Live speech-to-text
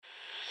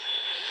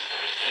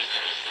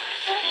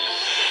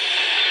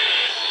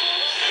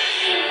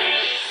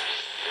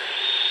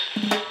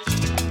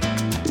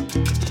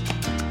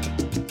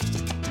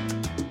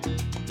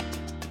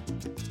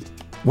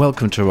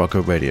Welcome to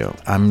Rocco Radio.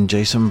 I'm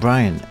Jason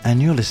Bryan,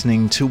 and you're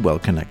listening to Well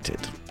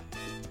Connected.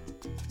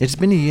 It's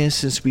been a year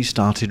since we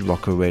started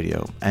Rocco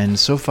Radio, and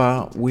so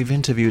far we've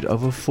interviewed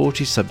over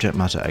 40 subject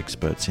matter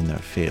experts in their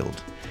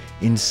field,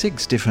 in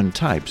 6 different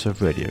types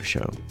of radio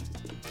show.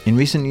 In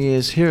recent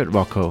years here at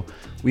Rocco,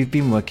 we've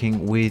been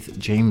working with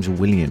James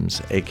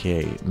Williams,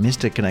 aka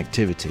Mr.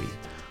 Connectivity,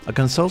 a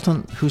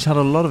consultant who's had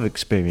a lot of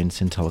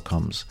experience in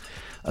telecoms,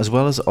 as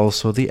well as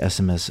also the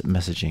SMS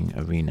messaging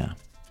arena.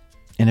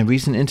 In a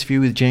recent interview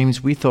with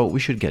James, we thought we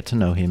should get to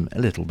know him a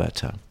little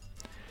better.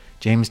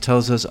 James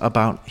tells us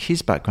about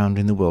his background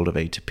in the world of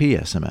A2P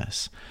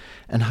SMS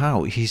and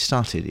how he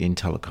started in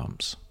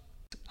telecoms.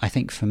 I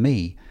think for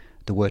me,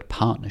 the word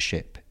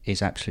partnership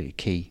is absolutely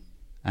key.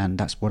 And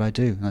that's what I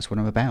do. That's what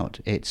I'm about.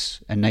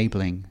 It's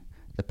enabling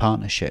the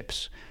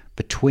partnerships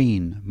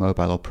between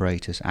mobile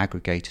operators,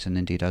 aggregators, and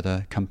indeed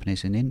other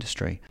companies in the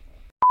industry.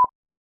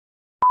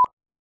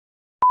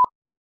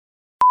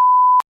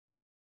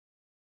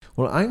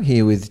 Well, I'm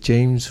here with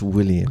James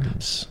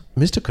Williams,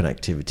 Mr.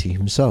 Connectivity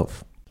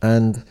himself.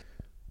 And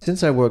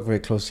since I work very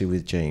closely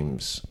with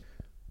James,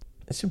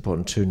 it's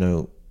important to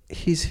know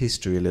his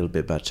history a little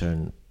bit better.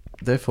 And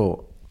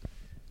therefore,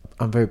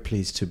 I'm very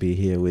pleased to be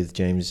here with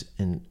James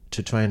and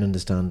to try and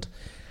understand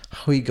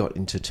how he got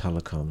into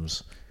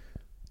telecoms.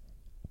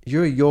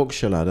 You're a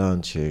Yorkshire lad,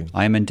 aren't you?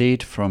 I am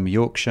indeed from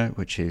Yorkshire,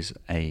 which is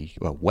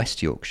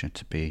West Yorkshire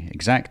to be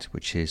exact,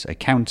 which is a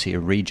county, a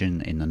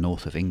region in the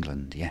north of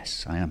England.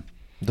 Yes, I am.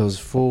 Those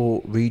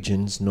 4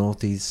 regions,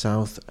 north, east,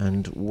 south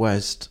and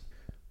west.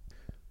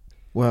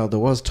 Well, there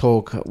was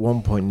talk at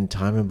one point in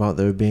time about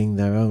there being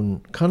their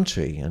own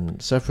country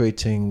and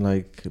separating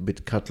like a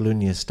bit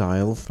Catalonia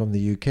style from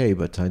the UK,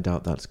 but I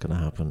doubt that's going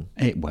to happen.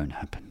 It won't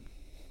happen.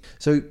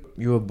 So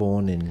you were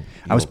born in Yorkshire.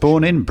 I was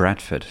born in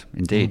Bradford,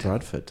 indeed. In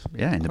Bradford?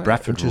 Yeah, in Quite the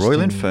Bradford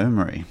Royal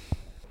Infirmary.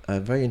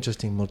 A very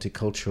interesting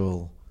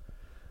multicultural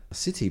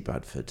city,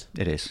 Bradford.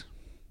 It is.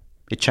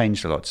 It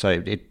changed a lot.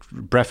 So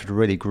Bradford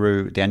really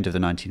grew at the end of the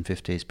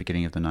 1950s,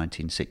 beginning of the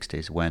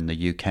 1960s, when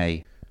the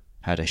UK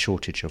had a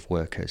shortage of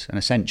workers. And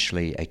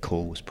essentially a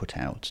call was put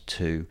out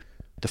to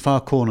the far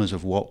corners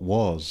of what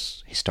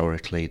was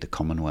historically the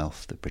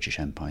Commonwealth, the British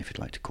Empire, if you'd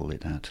like to call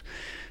it that.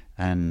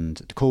 And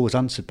the call was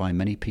answered by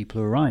many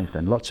people who arrived.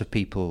 And lots of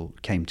people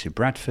came to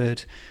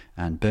Bradford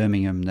and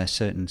Birmingham. There's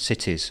certain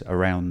cities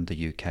around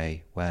the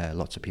UK where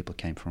lots of people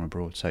came from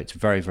abroad. So it's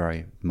very,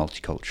 very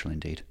multicultural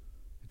indeed.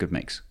 A good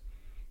mix.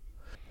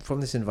 From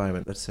this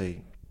environment, let's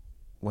say,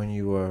 when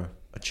you were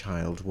a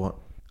child, what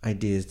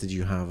ideas did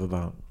you have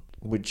about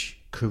which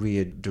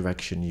career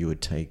direction you would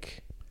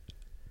take?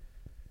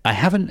 I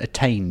haven't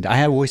attained. I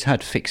have always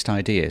had fixed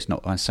ideas,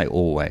 not I say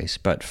always,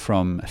 but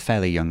from a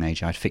fairly young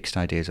age I had fixed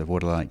ideas of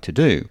what I like to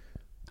do.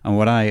 And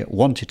what I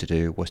wanted to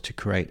do was to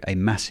create a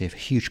massive,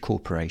 huge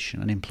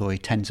corporation and employ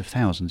tens of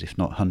thousands, if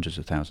not hundreds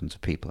of thousands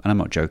of people. And I'm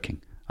not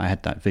joking. I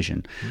had that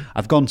vision.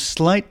 I've gone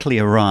slightly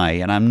awry,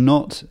 and I'm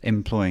not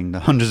employing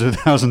the hundreds of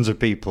thousands of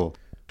people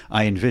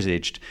I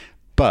envisaged.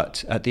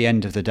 But at the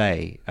end of the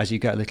day, as you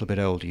get a little bit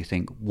older, you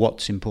think,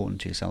 what's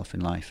important to yourself in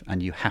life?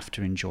 And you have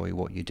to enjoy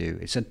what you do.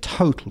 It's a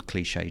total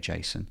cliche,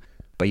 Jason,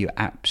 but you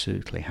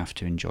absolutely have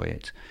to enjoy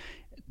it.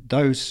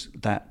 Those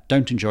that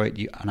don't enjoy it,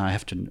 and I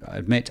have to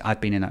admit, I've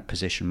been in that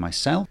position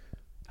myself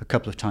a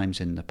couple of times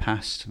in the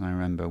past. And I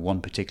remember one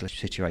particular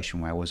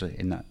situation where I was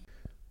in that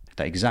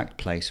exact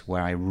place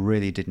where I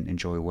really didn't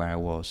enjoy where I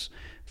was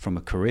from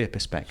a career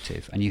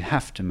perspective. And you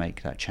have to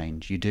make that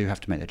change. You do have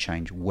to make the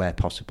change where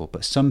possible.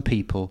 But some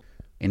people,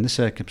 in the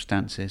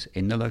circumstances,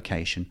 in the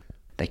location,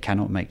 they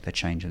cannot make the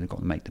change and they've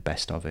got to make the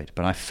best of it.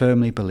 But I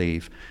firmly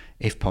believe,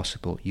 if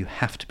possible, you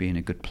have to be in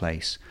a good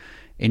place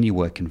in your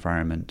work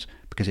environment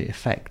because it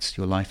affects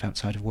your life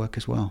outside of work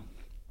as well.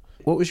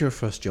 What was your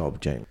first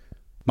job, James?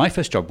 My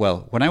first job,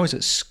 well, when I was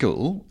at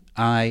school,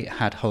 I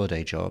had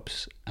holiday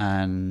jobs,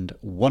 and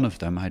one of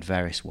them, I had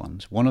various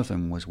ones. One of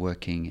them was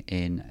working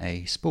in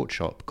a sports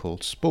shop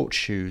called Sports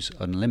Shoes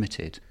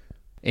Unlimited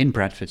in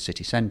Bradford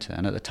city centre,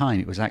 and at the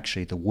time it was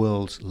actually the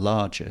world's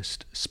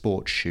largest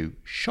sports shoe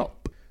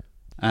shop.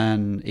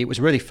 And it was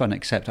really fun,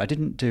 except I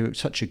didn't do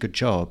such a good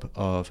job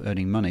of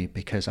earning money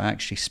because I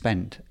actually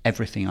spent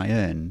everything I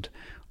earned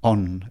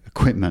on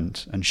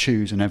equipment and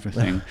shoes and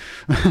everything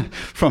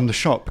from the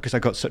shop because I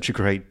got such a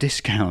great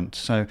discount.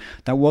 So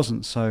that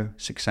wasn't so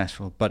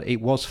successful, but it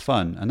was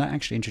fun. And that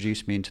actually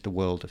introduced me into the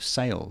world of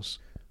sales.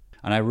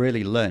 And I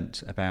really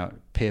learnt about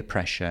peer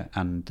pressure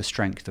and the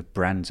strength of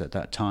brands at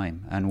that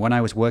time. And when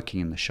I was working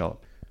in the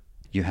shop,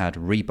 you had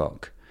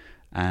Reebok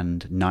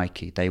and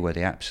Nike. They were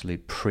the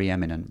absolute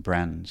preeminent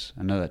brands.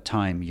 And at that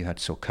time, you had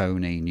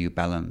Saucony, New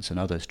Balance and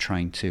others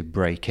trying to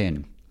break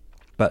in.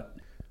 But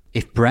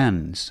if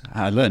brands,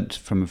 I learnt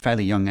from a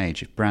fairly young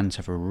age, if brands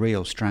have a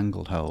real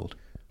stranglehold,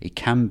 it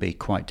can be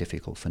quite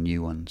difficult for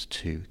new ones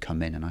to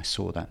come in. And I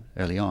saw that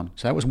early on.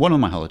 So that was one of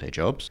my holiday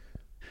jobs.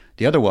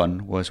 The other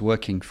one was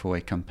working for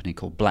a company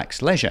called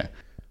Black's Leisure.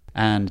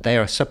 And they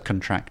are a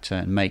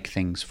subcontractor and make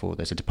things for,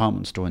 there's a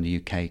department store in the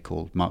UK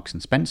called Marks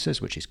and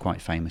Spencer's, which is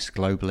quite famous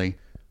globally.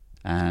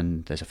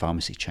 And there's a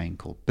pharmacy chain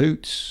called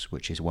Boots,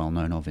 which is well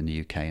known of in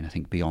the UK and I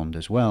think beyond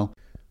as well.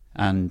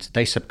 And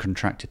they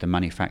subcontracted the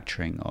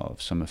manufacturing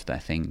of some of their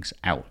things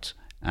out.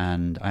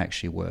 And I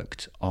actually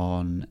worked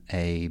on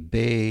a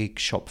big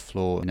shop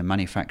floor in a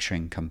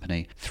manufacturing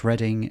company,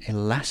 threading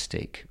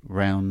elastic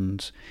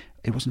round.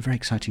 It wasn't a very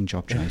exciting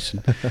job,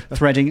 Jason.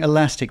 Threading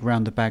elastic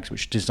round the bags,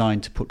 which are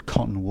designed to put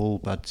cotton wool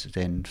buds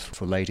in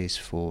for ladies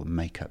for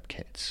makeup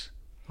kits.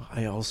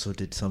 I also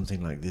did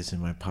something like this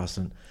in my past,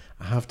 and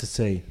I have to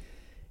say,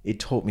 it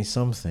taught me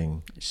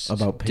something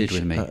about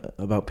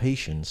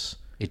patience.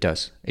 It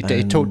does.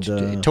 It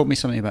taught me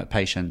something about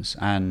patience,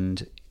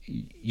 and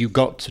you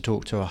got to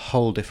talk to a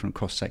whole different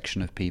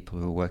cross-section of people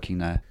who were working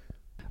there,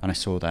 and I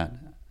saw that,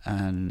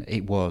 and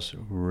it was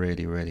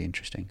really, really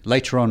interesting.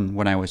 Later on,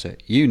 when I was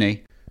at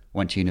uni,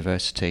 went to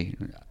university,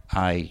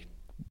 I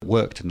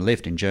worked and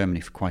lived in Germany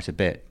for quite a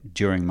bit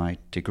during my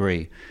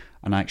degree,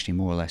 and I actually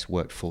more or less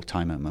worked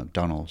full-time at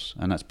McDonald's,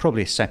 and that's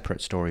probably a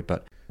separate story,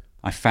 but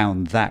I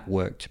found that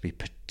work to be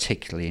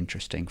particularly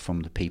interesting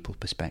from the people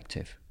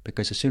perspective,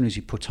 because as soon as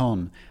you put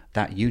on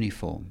that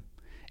uniform,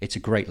 it's a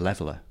great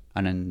leveler.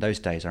 And in those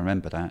days, I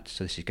remember that,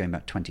 so this is going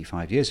back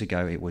 25 years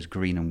ago, it was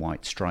green and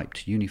white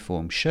striped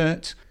uniform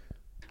shirt,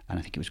 and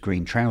I think it was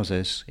green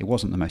trousers. It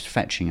wasn't the most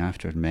fetching, I have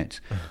to admit,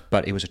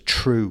 but it was a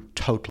true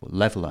total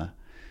leveler,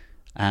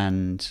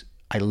 and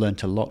I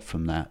learnt a lot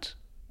from that.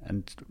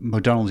 And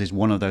McDonald's is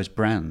one of those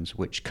brands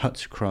which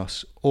cuts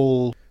across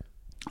all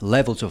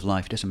levels of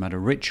life, doesn't matter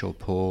rich or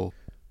poor,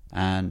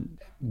 and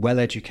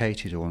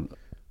well-educated or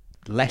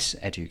less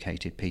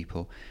educated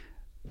people.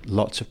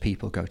 Lots of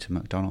people go to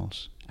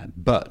McDonald's.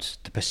 But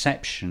the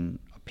perception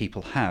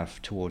people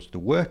have towards the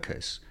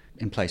workers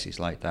in places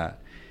like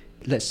that,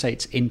 let's say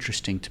it's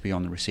interesting to be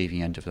on the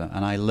receiving end of that.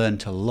 And I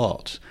learnt a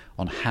lot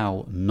on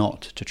how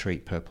not to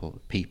treat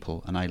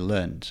people, and I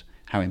learnt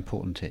how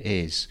important it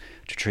is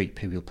to treat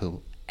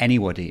people,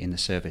 anybody in the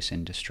service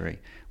industry,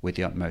 with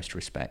the utmost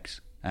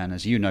respect. And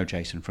as you know,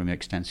 Jason, from your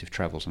extensive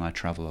travels, and I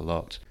travel a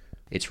lot,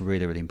 it's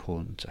really, really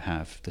important to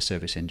have the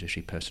service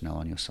industry personnel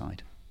on your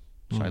side.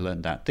 So I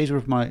learned that. These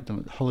were my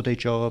holiday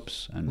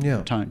jobs and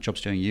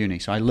jobs during uni.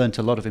 So I learned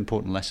a lot of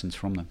important lessons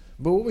from them.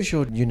 But what was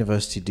your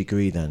university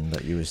degree then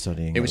that you were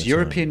studying? It was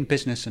European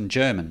Business and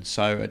German.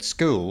 So at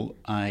school,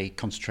 I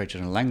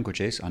concentrated on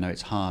languages. I know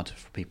it's hard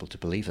for people to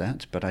believe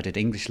that, but I did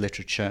English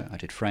literature, I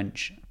did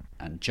French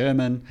and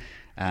German,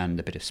 and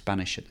a bit of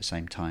Spanish at the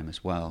same time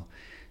as well.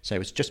 So it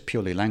was just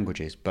purely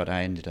languages, but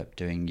I ended up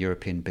doing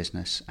European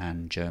Business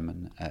and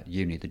German at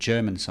uni. The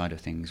German side of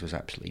things was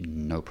absolutely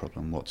no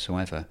problem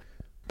whatsoever.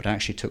 But I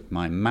actually took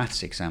my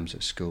maths exams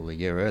at school a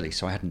year early,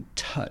 so I hadn't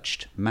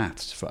touched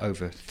maths for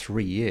over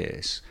 3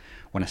 years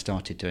when I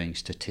started doing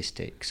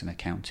statistics and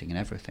accounting and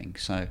everything.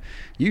 So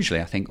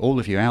usually I think all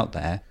of you out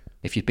there,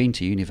 if you've been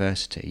to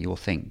university, you'll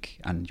think,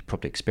 and you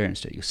probably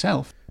experienced it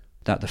yourself,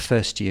 that the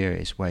first year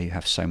is where you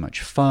have so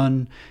much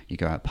fun, you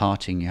go out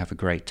partying, you have a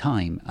great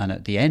time, and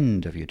at the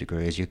end of your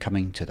degree, as you're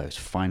coming to those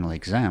final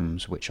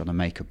exams, which are the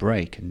make or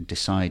break and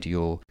decide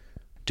your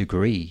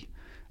degree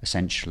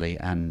essentially,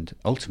 and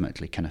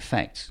ultimately can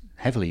affect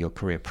heavily your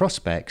career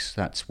prospects,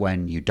 that's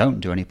when you don't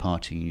do any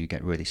partying and you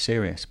get really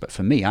serious. But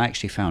for me, I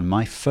actually found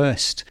my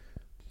first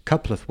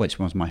which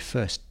was my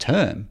first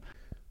term,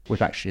 was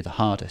actually the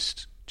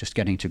hardest, just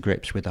getting to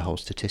grips with the whole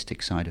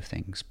statistics side of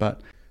things.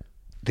 But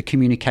the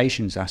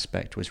communications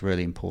aspect was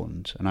really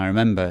important. And I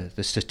remember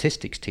the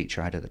statistics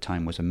teacher I had at the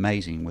time was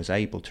amazing, was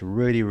able to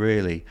really,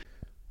 really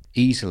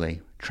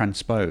easily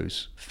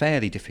transpose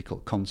fairly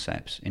difficult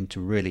concepts into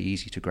really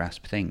easy to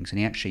grasp things. And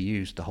he actually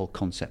used the whole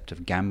concept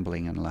of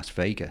gambling in Las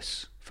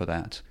Vegas for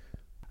that.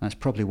 And that's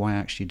probably why I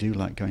actually do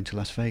like going to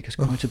Las Vegas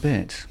quite a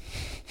bit.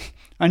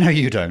 I know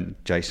you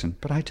don't, Jason,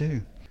 but I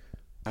do.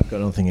 I've got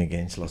nothing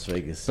against Las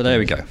Vegas. But there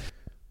we go.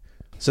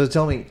 So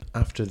tell me,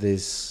 after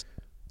this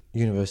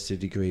university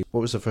degree, what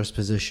was the first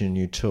position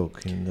you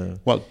took in the...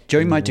 Well,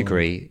 during my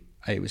degree,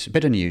 it was a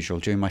bit unusual.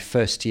 During my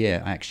first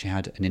year, I actually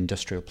had an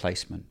industrial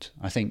placement.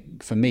 I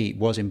think for me, it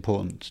was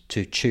important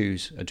to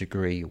choose a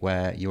degree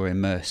where you're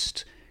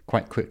immersed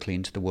quite quickly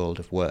into the world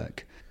of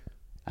work.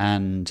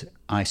 And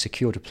I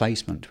secured a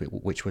placement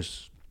which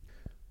was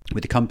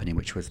with a company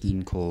which was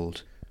then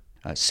called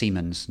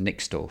Siemens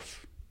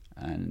Nixdorf.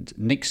 And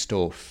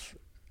Nixdorf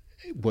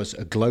was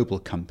a global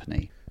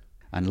company.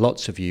 And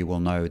lots of you will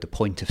know the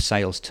point of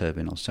sales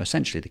terminals, so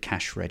essentially the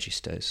cash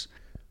registers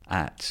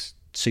at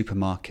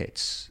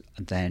supermarkets.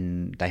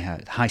 Then they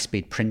had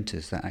high-speed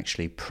printers that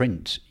actually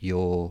print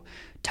your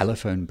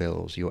telephone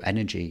bills, your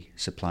energy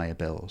supplier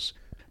bills.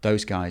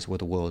 Those guys were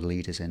the world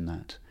leaders in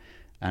that.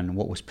 And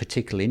what was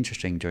particularly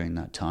interesting during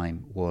that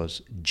time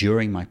was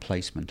during my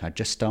placement, I'd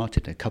just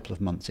started a couple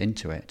of months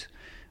into it,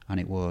 and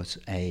it was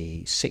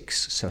a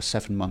 6 or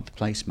 7 month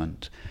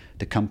placement.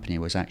 The company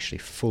was actually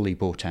fully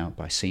bought out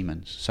by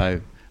Siemens.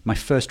 So my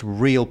first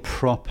real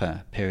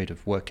proper period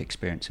of work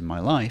experience in my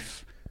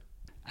life,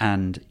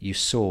 and you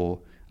saw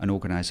an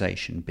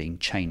organization being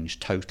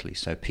changed totally.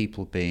 So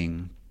people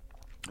being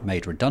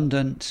made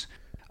redundant,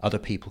 other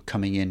people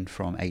coming in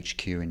from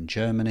HQ in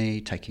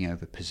Germany, taking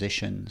over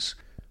positions,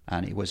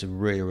 and it was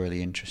really,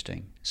 really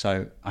interesting.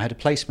 So I had a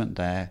placement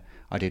there.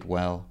 I did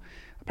well,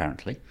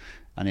 apparently.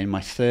 And in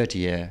my third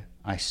year,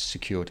 I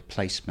secured a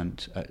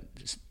placement at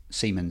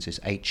Siemens'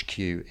 HQ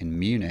in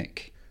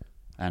Munich,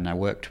 and I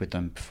worked with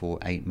them for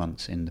 8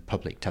 months in the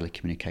public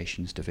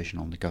telecommunications division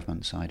on the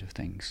government side of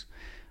things.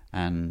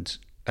 And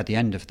at the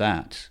end of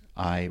that,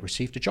 I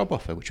received a job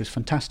offer, which was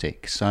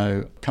fantastic.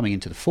 So coming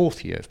into the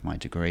fourth year of my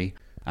degree,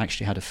 I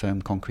actually had a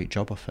firm, concrete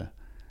job offer.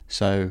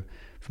 So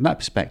from that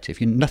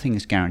perspective, nothing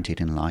is guaranteed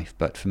in life,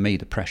 but for me,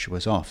 the pressure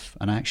was off,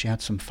 and I actually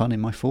had some fun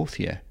in my fourth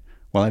year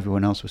while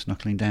everyone else was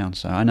knuckling down.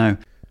 So I know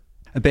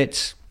a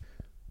bit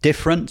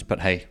different,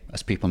 but hey,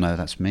 as people know,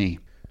 that's me.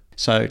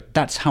 So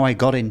that's how I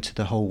got into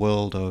the whole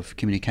world of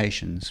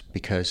communications,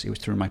 because it was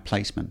through my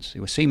placements.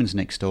 It was Siemens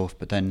Nixdorf,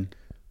 but then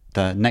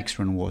the next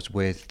one was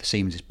with the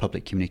Siemens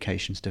Public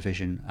Communications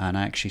Division, and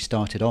I actually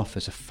started off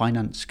as a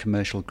finance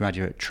commercial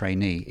graduate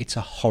trainee. It's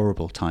a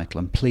horrible title,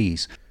 and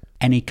please,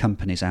 any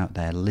companies out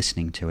there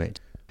listening to it,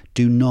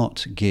 do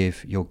not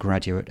give your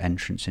graduate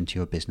entrance into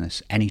your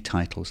business any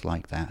titles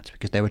like that,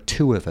 because there were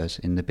 2 of us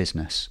in the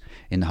business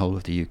in the whole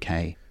of the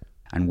UK,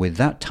 and with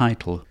that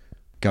title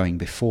going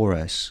before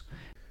us,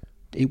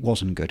 it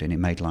wasn't good, and it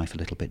made life a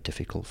little bit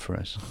difficult for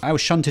us. I was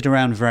shunted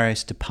around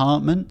various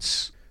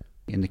departments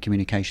in the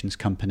communications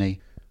company.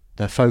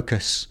 The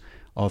focus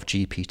of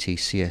GPT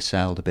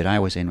CSL, the bit I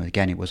was in,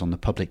 again, it was on the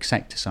public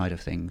sector side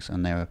of things,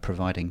 and they were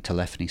providing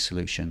telephony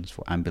solutions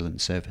for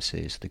ambulance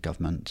services, the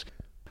government,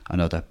 and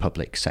other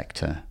public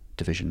sector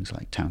divisions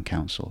like town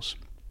councils.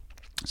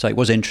 So it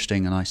was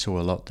interesting, and I saw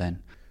a lot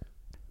then.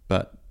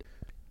 But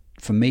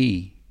for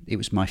me, it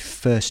was my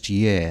first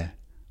year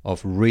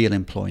of real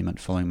employment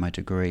following my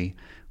degree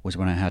was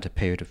when I had a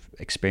period of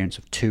experience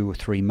of 2 or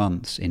 3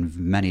 months in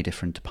many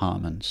different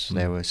departments.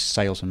 There was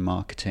sales and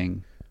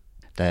marketing,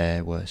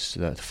 there was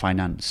the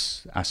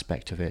finance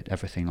aspect of it,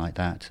 everything like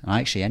that. And I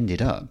actually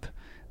ended up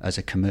as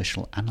a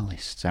commercial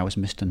analyst. So I was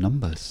Mr.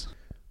 Numbers.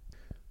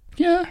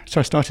 Yeah, so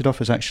I started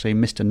off as actually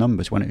Mr.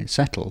 Numbers when it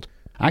settled.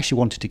 I actually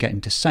wanted to get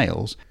into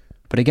sales,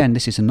 but again,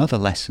 this is another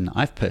lesson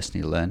I've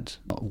personally learnt,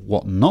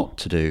 what not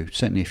to do,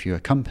 certainly if you're a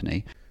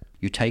company.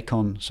 You take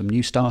on some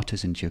new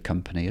starters into your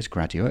company as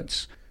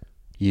graduates.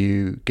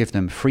 You give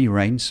them free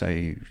rein, so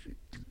you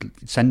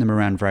send them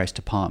around various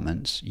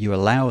departments. You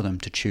allow them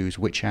to choose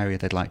which area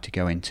they'd like to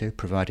go into,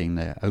 providing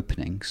their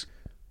openings.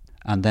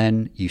 And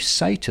then you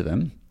say to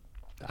them,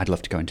 I'd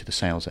love to go into the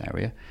sales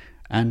area.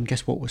 And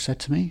guess what was said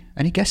to me?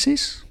 Any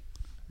guesses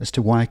as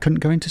to why I couldn't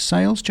go into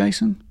sales,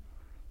 Jason?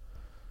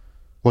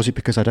 Was it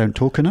because I don't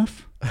talk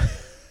enough?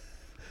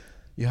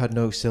 You had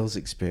no sales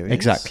experience?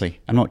 Exactly.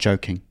 I'm not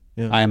joking.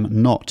 Yeah. I am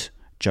not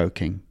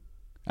joking.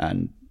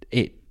 And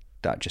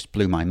that just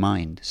blew my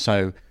mind.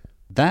 So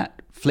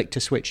that flicked a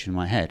switch in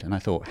my head, and I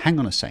thought, hang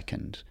on a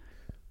second.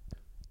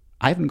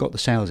 I haven't got the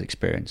sales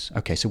experience.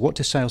 Okay, so what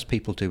do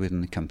salespeople do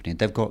within the company?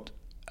 They've got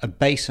a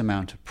base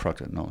amount of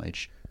product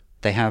knowledge.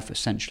 They have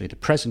essentially the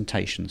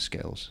presentation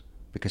skills,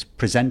 because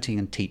presenting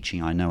and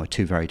teaching, I know, are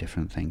 2 very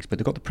different things, but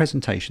they've got the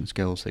presentation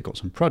skills, they've got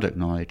some product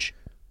knowledge.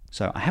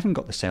 So I haven't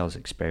got the sales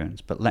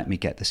experience, but let me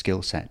get the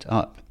skill set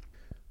up.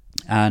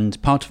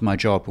 And part of my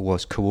job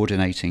was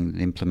coordinating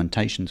the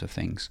implementations of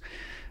things.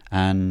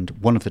 And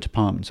one of the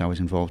departments I was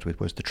involved with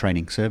was the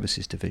training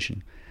services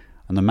division.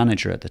 And the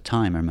manager at the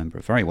time, I remember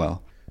it very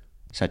well,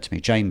 said to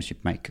me, James,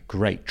 you'd make a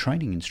great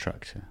training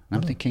instructor. And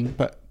I'm thinking,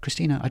 but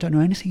Christina, I don't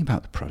know anything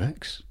about the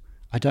products.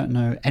 I don't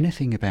know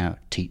anything about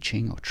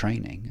teaching or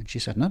training. And she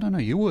said, no,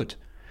 you would.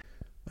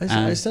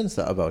 I sense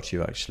that about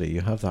you, actually.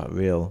 You have that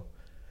real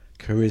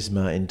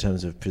charisma in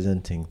terms of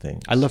presenting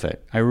things. I love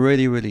it. I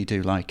really, really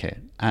do like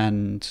it.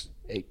 And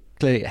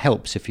clearly it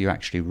helps if you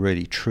actually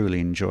really, truly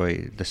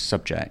enjoy the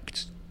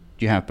subject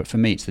you have. But for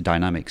me, it's the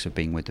dynamics of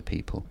being with the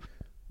people.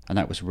 And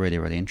that was really,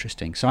 really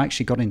interesting. So I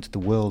actually got into the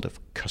world of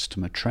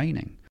customer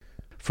training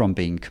from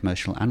being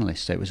commercial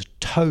analyst. So it was a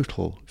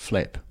total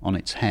flip on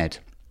its head.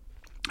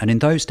 And in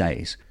those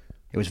days,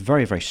 it was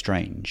very, very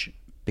strange,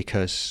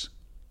 because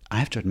I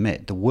have to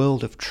admit, the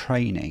world of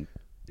training,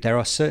 there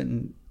are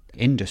certain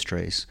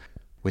industries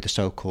with a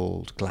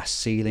so-called glass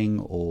ceiling,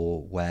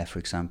 or where, for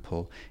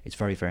example, it's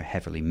very, very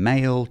heavily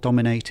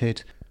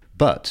male-dominated.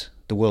 But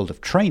the world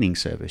of training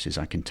services,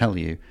 I can tell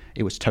you,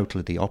 it was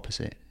totally the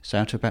opposite. So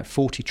out of about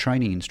 40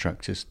 training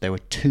instructors, there were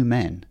 2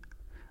 men,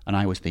 and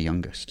I was the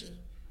youngest.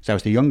 So I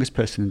was the youngest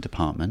person in the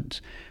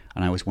department,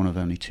 and I was one of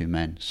only 2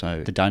 men.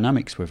 So the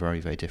dynamics were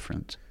very, very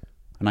different.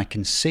 And I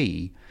can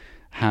see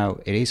how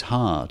it is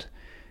hard.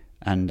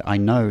 And I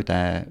know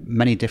there are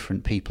many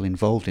different people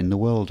involved in the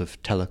world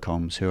of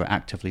telecoms who are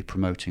actively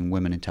promoting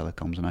women in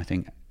telecoms, and I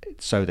think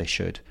so they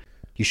should.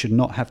 You should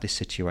not have this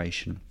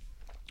situation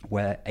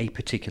where a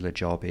particular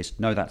job is,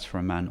 no, that's for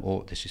a man,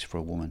 or this is for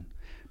a woman.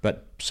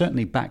 But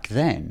certainly back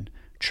then,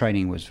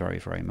 training was very,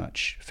 very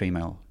much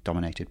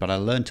female-dominated. But I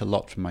learned a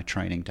lot from my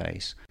training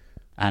days.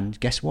 And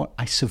guess what?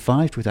 I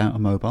survived without a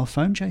mobile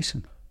phone,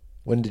 Jason.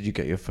 When did you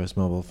get your first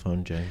mobile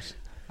phone, James?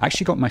 I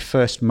actually got my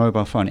first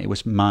mobile phone. It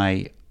was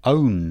my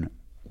own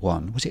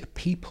one. Was it a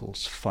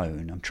People's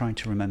Phone? I'm trying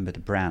to remember the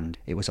brand.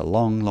 It was a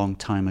long, long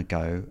time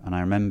ago, and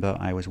I remember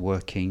I was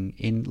working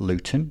in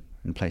Luton,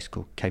 in a place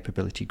called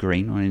Capability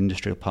Green, on an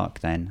industrial park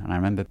then, and I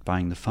remember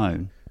buying the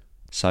phone.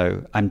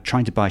 So I'm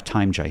trying to buy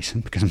time,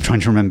 Jason, because I'm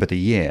trying to remember the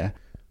year,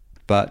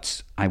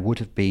 but I would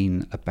have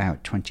been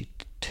about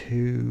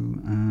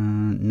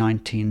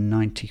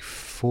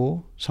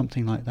 1994,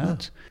 something like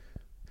that. Oh.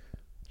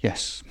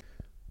 Yes.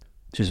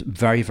 It was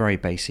very, very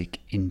basic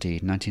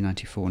indeed,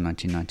 1994,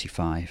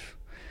 1995.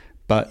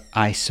 But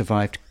I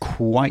survived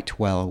quite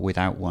well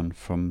without one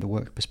from the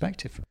work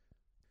perspective.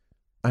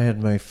 I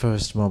had my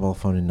first mobile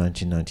phone in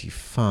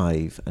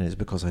 1995, and it's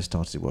because I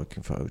started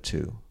working for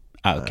O2.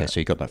 Ah, okay, so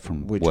you got that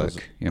from which work, was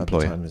your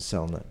employer. At the time was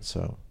Cellnet,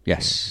 so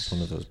yes, it's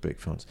one of those big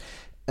phones.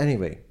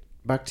 Anyway,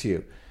 back to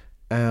you.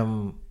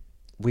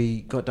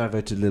 We got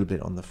diverted a little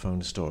bit on the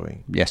phone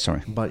story. Yes,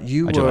 sorry. But I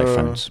do like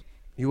phones.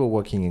 You were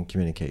working in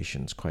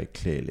communications quite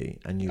clearly,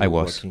 and you I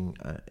were was. working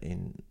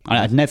in...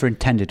 I'd never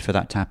intended for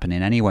that to happen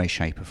in any way,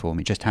 shape or form.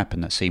 It just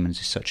happened that Siemens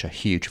is such a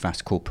huge,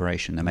 vast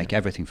corporation. They make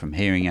everything from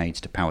hearing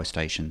aids to power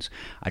stations.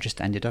 I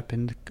just ended up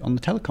on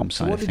the telecom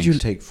side of things. What did you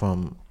take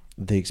from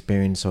the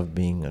experience of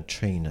being a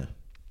trainer?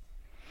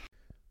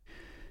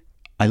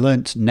 I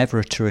learnt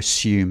never to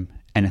assume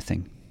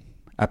anything.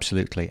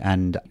 Absolutely.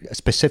 And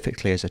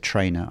specifically as a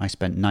trainer, I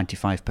spent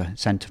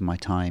 95% of my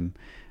time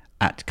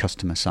at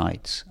customer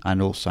sites,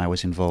 and also I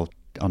was involved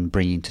on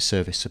bringing to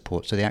service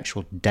support. So the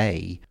actual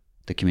day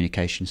the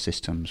communication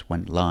systems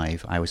went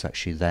live, I was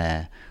actually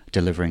there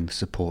delivering the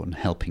support and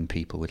helping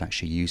people with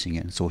actually using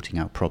it and sorting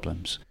out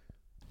problems.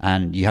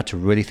 And you had to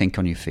really think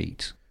on your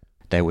feet.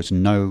 There was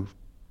no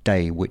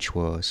day which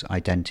was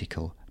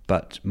identical,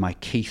 but my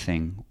key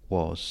thing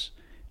was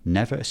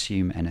never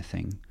assume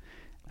anything.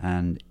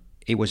 And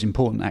it was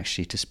important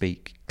actually to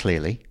speak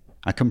clearly.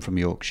 I come from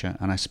Yorkshire,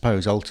 and I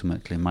suppose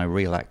ultimately my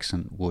real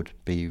accent would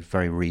be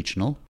very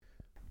regional,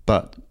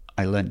 but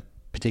I learned,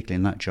 particularly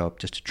in that job,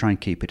 just to try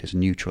and keep it as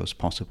neutral as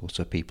possible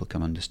so people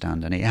can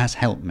understand. And it has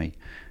helped me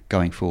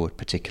going forward,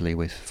 particularly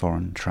with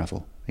foreign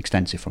travel,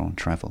 extensive foreign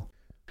travel.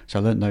 So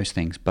I learned those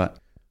things. But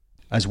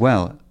as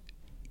well,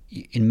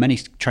 in many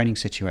training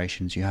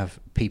situations, you have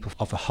people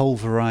of a whole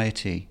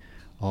variety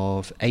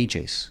of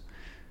ages.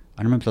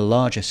 I remember the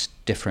largest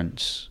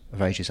difference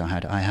of ages I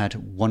had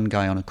one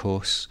guy on a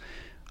course,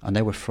 and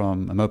they were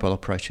from a mobile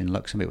operator in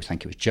Luxembourg. I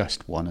think it was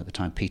just one at the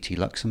time, PT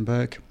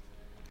Luxembourg.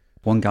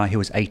 One guy who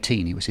was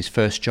 18, it was his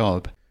first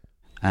job,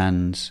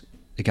 and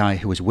the guy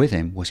who was with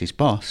him was his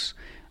boss.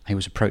 He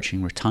was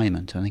approaching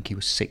retirement. I think he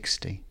was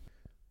 60.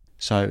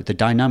 So the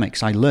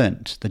dynamics, I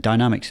learnt the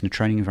dynamics in a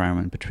training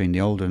environment between the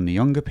older and the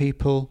younger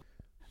people.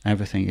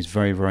 Everything is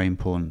very, very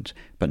important,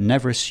 but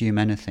never assume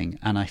anything.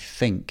 And I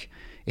think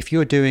if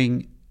you're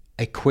doing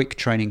a quick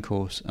training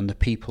course and the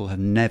people have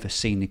never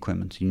seen the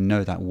equipment, you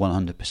know that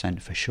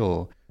 100% for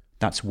sure,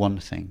 that's one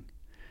thing,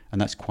 and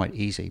that's quite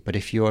easy. But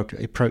if you're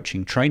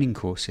approaching training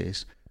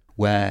courses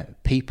where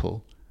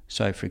people,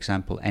 so for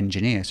example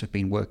engineers, have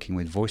been working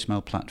with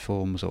voicemail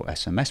platforms or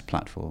SMS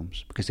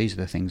platforms, because these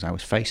are the things I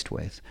was faced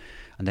with,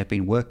 and they've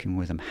been working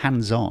with them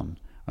hands-on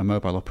on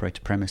mobile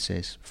operator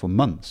premises for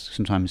months,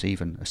 sometimes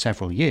even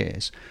several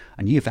years,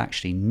 and you've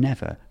actually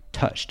never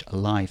touched a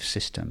live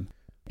system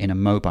in a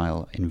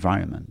mobile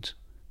environment,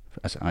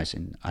 as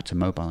in at a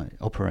mobile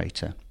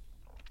operator,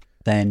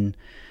 then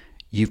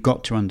you've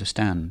got to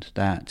understand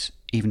that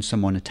even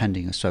someone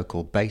attending a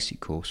so-called basic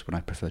course, what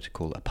I prefer to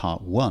call a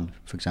part 1,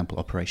 for example,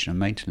 operation and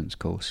maintenance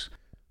course,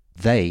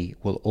 they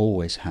will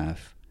always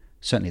have,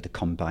 certainly the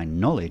combined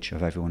knowledge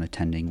of everyone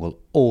attending will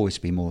always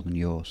be more than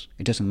yours.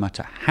 It doesn't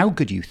matter how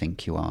good you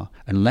think you are,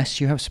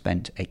 unless you have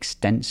spent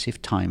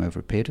extensive time over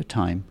a period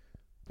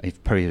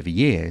of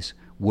years,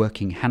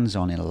 working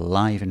hands-on in a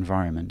live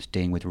environment,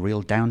 dealing with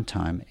real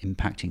downtime,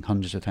 impacting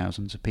hundreds of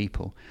thousands of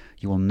people,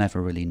 you will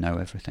never really know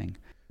everything.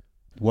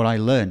 What I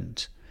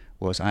learned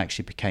was I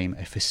actually became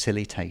a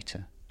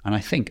facilitator. And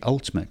I think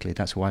ultimately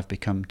that's who I've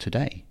become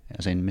today.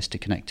 As in Mr.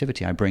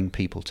 Connectivity, I bring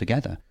people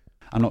together.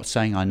 I'm not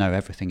saying I know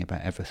everything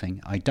about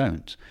everything. I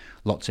don't.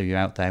 Lots of you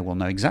out there will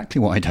know exactly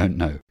what I don't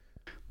know.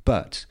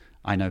 But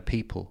I know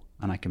people,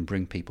 and I can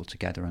bring people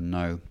together and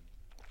know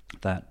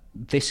that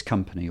this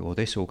company or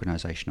this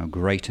organisation are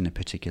great in a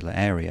particular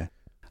area,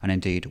 and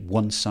indeed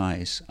one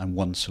size and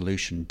one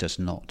solution does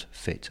not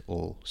fit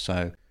all.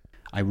 So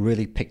I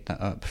really picked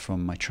that up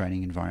from my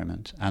training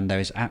environment, and there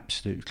is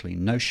absolutely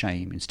no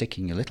shame in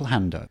sticking your little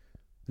hand up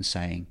and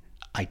saying,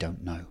 I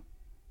don't know.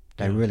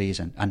 There really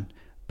isn't. And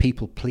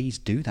people, please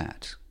do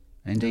that.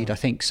 Indeed, I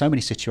think so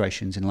many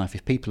situations in life,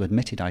 if people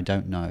admitted I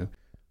don't know,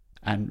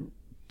 and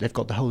they've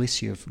got the whole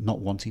issue of not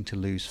wanting to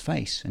lose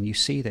face, and you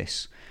see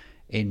this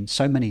in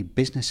so many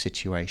business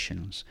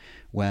situations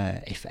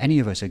where if any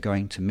of us are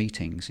going to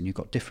meetings and you've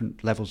got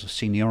different levels of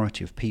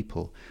seniority of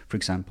people, for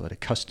example, at a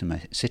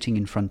customer sitting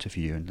in front of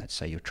you, and let's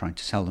say you're trying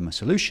to sell them a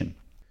solution,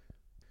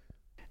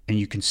 and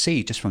you can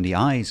see just from the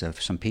eyes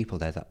of some people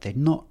there that they're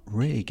not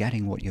really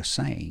getting what you're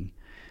saying,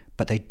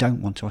 but they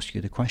don't want to ask you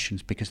the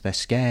questions because they're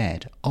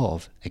scared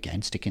of,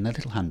 again, sticking their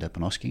little hand up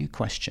and asking a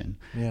question,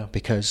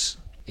 because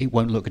it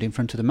won't look good in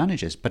front of the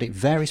managers. But it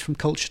varies from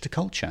culture to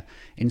culture.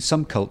 In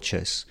some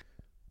cultures,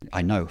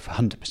 I know for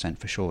 100%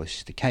 for sure this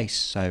is the case.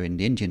 So in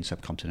the Indian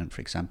subcontinent,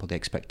 for example, the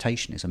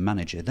expectation is a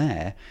manager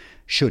there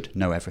should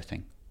know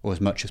everything, or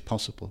as much as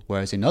possible.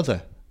 Whereas in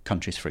other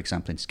countries, for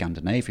example, in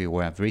Scandinavia,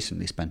 where I've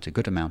recently spent a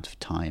good amount of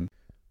time,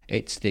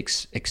 it's the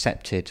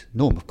accepted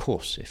norm. Of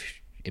course,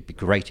 it'd be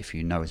great if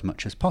you know as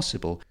much as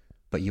possible,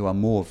 but you are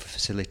more of a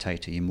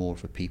facilitator, you're more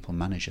of a people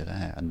manager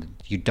there, and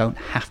you don't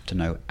have to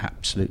know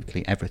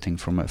absolutely everything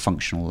from a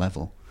functional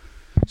level.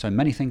 So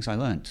many things I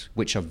learnt,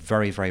 which are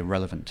very, very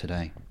relevant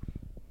today.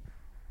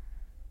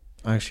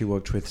 I actually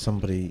worked with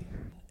somebody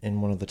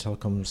in one of the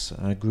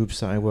telecoms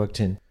groups that I worked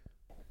in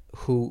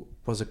who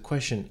was a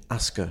question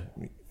asker.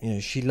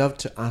 She loved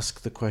to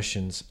ask the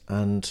questions,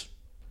 and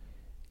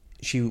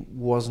she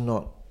was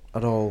not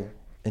at all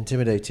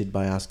intimidated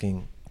by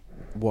asking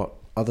what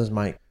others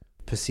might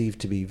perceive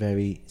to be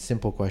very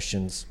simple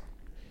questions.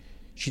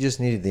 She just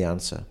needed the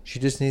answer. She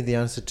just needed the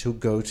answer to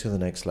go to the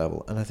next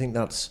level. And I think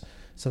that's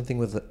something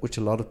which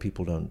a lot of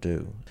people don't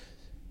do.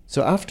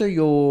 So after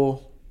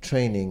your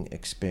training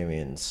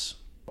experience,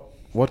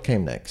 what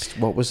came next?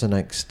 What was the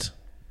next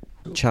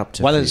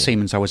chapter? While at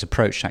Siemens, I was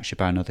approached actually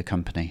by another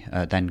company,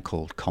 then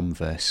called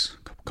Converse.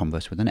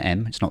 Converse with an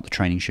M. It's not the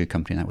training shoe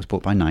company that was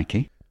bought by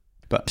Nike.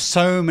 But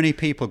so many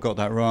people got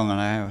that wrong,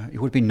 and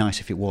it would be nice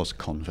if it was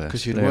Converse.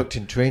 Because you'd worked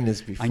in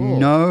trainers before. I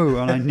know,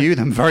 and I knew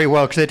them very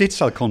well, because they did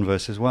sell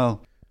Converse as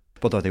well.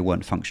 Although they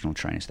weren't functional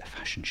trainers, they're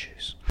fashion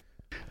shoes.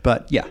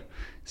 But yeah,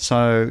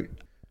 so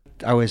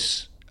I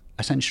was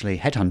essentially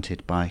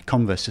headhunted by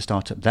Converse to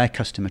start up their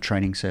customer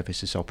training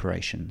services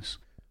operations,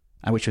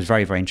 which was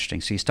very, very interesting.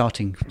 So you're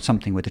starting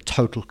something with a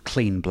total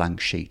clean blank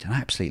sheet, and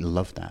I absolutely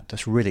loved that.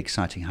 That's really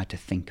exciting. I had to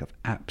think of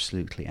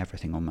absolutely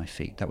everything on my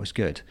feet. That was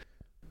good.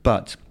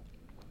 But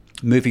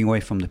moving away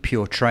from the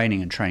pure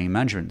training and training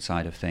management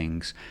side of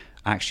things,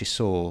 I actually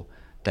saw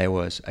there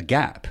was a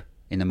gap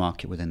in the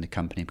market within the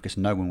company because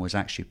no one was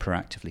actually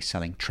proactively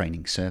selling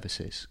training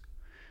services.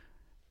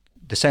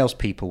 The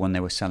salespeople, when they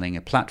were selling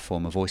a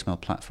platform, a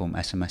voicemail platform,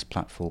 SMS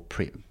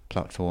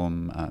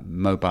platform,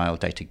 mobile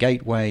data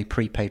gateway,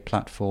 prepaid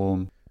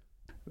platform,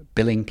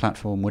 billing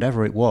platform,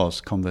 whatever it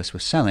was Converse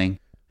was selling,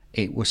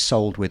 it was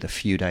sold with a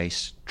few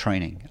days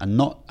training. And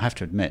I have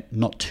to admit,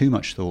 not too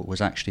much thought was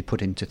actually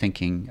put into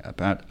thinking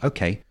about,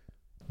 okay,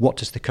 what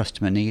does the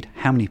customer need?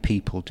 How many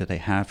people do they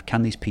have?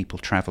 Can these people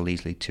travel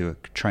easily to a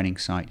training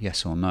site?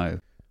 Yes or no?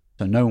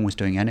 So no one was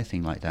doing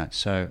anything like that.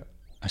 So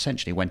I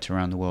essentially went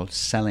around the world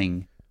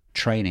selling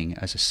training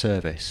as a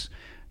service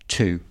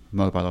to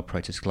mobile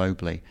operators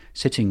globally,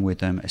 sitting with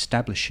them,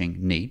 establishing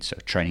needs, so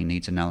training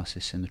needs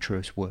analysis in the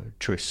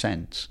truest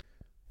sense,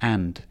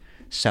 and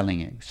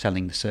selling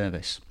the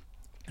service.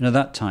 And at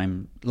that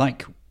time,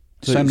 like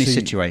so many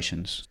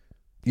situations,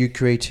 you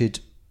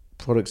created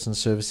products and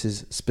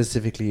services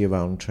specifically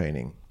around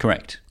training.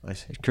 Correct. I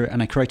see.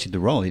 And I created the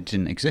role. It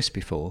didn't exist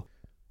before.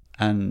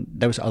 And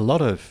there was a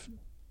lot of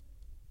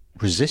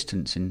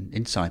resistance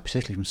inside,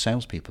 particularly from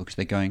salespeople, because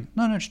they're going,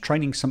 no, it's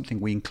training something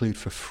we include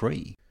for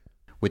free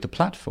with the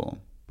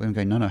platform. We're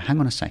going, no, hang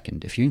on a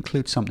second. If you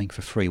include something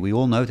for free, we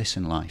all know this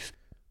in life.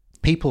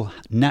 People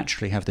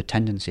naturally have the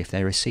tendency, if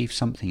they receive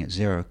something at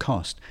zero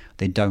cost,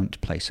 they don't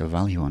place a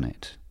value on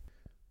it.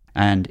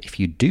 And if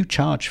you do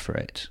charge for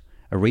it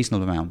a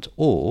reasonable amount,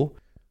 or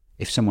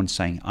if someone's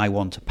saying, I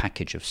want a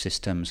package of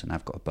systems and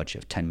I've got a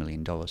budget of $10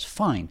 million,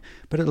 fine,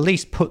 but at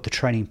least put the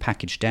training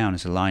package down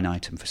as a line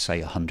item for,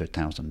 say,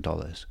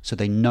 $100,000. So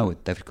they know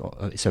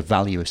it's a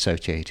value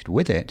associated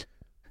with it.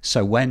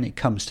 So when it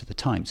comes to the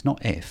time, it's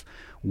not if,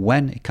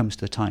 when it comes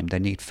to the time they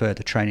need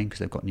further training because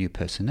they've got new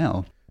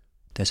personnel,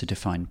 there's a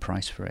defined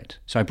price for it.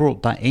 So I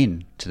brought that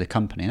in to the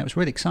company, and that was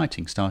really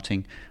exciting,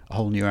 starting a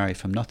whole new area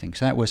from nothing.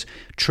 So that was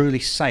truly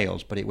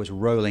sales, but it was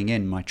rolling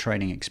in my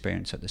training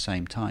experience at the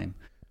same time.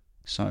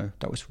 So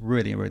that was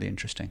really, really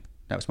interesting.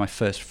 That was my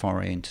first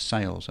foray into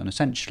sales, and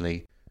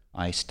essentially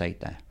I stayed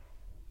there.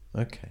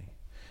 Okay.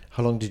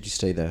 How long did you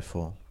stay there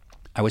for?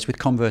 I was with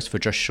Converse for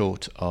just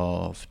short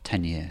of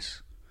 10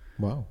 years.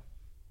 Wow.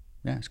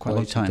 Yeah, it's quite a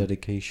long time.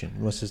 Dedication.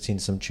 You must have seen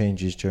some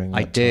changes during that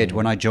time. I did.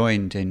 When I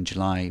joined in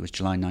July, it was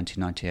July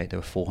 1998, there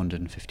were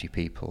 450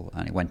 people,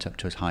 and it went up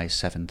to as high as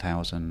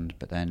 7,000.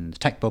 But then the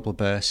tech bubble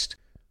burst.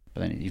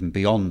 But then even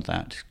beyond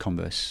that,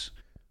 Converse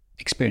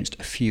experienced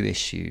a few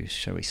issues,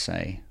 shall we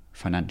say,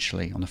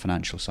 financially, on the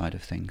financial side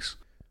of things.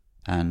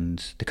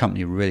 And the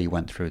company really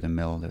went through the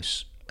mill. There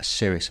was a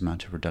serious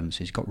amount of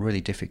redundancies. It got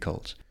really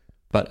difficult.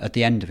 But at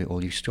the end of it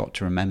all, you've got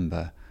to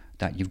remember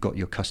that you've got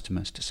your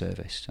customers to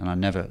service. And I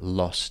never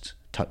lost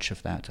touch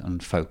of that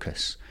and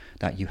focus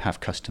that you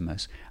have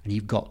customers and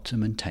you've got to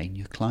maintain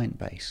your client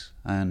base.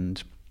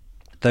 And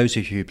those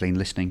of you who've been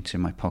listening to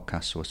my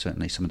podcasts, or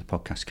certainly some of the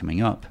podcasts coming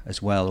up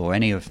as well, or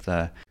any of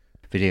the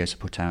videos I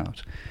put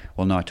out,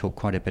 will know I talk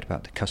quite a bit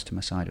about the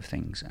customer side of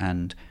things.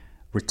 And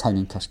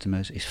retaining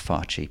customers is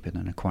far cheaper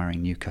than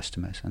acquiring new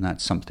customers. And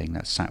that's something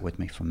that's sat with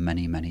me for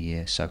many, many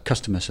years. So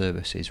customer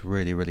service is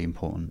really, really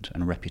important,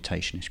 and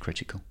reputation is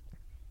critical.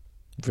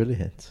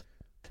 Brilliant.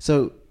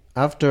 So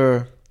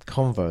after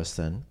Converse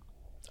then,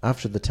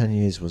 after the 10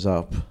 years was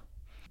up.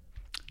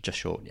 Just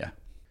short, yeah.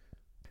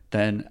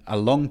 Then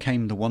along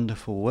came the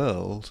wonderful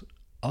world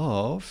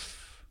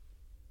of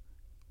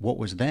what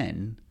was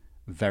then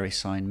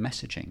VeriSign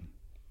messaging.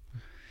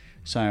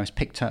 So I was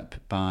picked up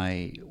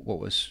by what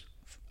was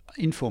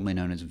informally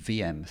known as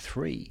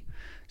VM3.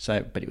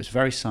 But it was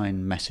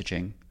VeriSign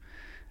messaging,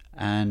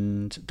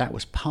 and that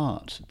was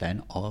part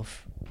then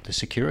of the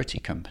security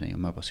company, a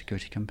mobile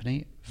security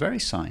company,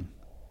 VeriSign.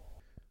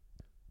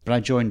 But I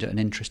joined at an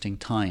interesting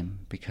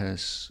time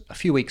because a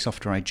few weeks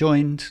after I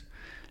joined,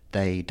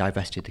 they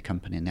divested the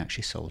company and they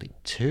actually sold it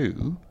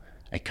to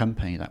a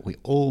company that we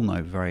all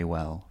know very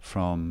well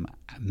from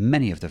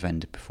many of the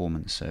vendor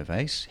performance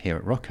surveys here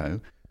at Rocco,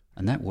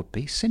 and that would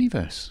be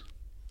Cineverse.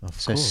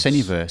 So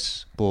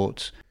Cineverse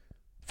bought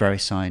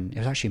VeriSign. It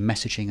was actually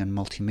messaging and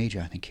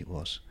multimedia, I think it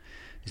was.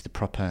 Is the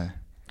proper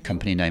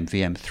company name,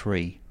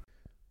 VM3.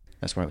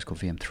 That's why it was called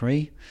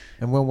VM3.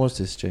 And when was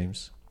this,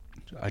 James?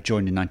 I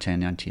joined in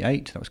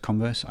 1998. That was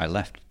Converse. I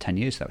left 10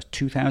 years. That was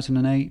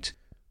 2008.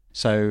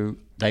 So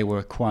they were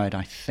acquired,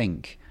 I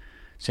think.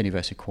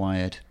 Cineverse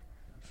acquired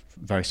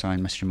VeriSign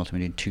Messaging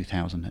Multimedia in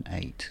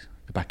 2008,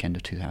 the back end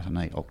of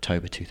 2008,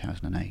 October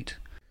 2008.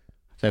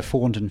 There were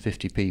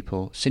 450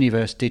 people.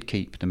 Cineverse did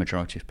keep the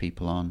majority of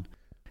people on,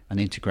 and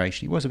the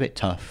integration, it was a bit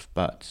tough,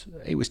 but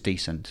it was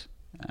decent,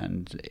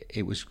 and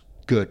it was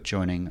good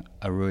joining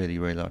a really,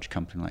 really large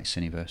company like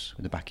Cineverse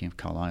with the backing of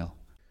Carlyle.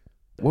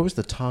 What was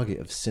the target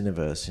of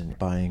Cineverse in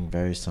buying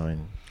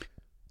VeriSign?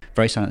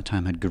 VeriSign at the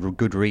time had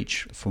good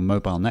reach for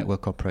mobile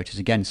network operators.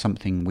 Again,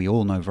 something we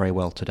all know very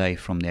well today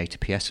from the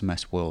A2P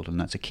SMS world, and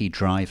that's a key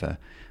driver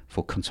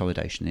for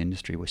consolidation in the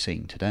industry we're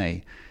seeing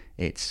today.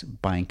 It's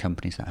buying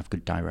companies that have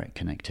good direct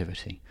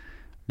connectivity.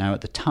 Now, at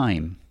the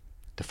time,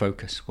 the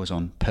focus was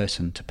on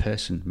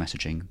person-to-person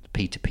messaging, the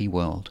P2P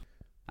world.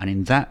 And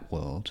in that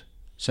world,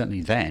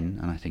 certainly then,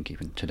 and I think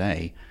even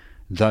today,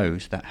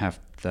 those that have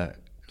the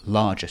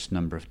largest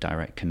number of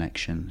direct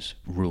connections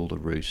rule the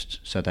roost.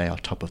 So they are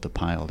top of the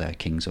pile, they're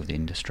kings of the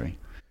industry.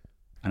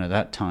 And at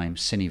that time,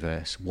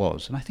 Cineverse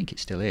was, and I think it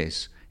still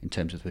is, in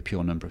terms of the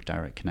pure number of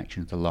direct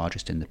connections, the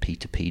largest in the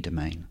P2P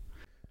domain.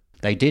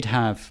 They did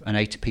have an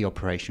A2P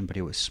operation, but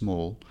it was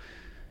small.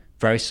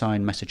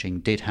 VeriSign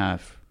messaging did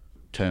have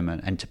term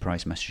and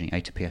enterprise messaging,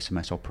 A2P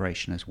SMS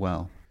operation as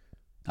well.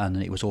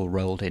 And it was all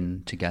rolled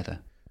in together.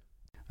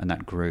 And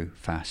that grew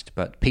fast.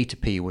 But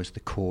P2P was the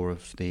core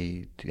of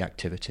the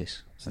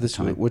activities. So this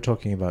we're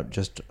talking about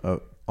just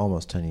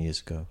almost 10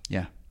 years ago.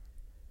 Yeah.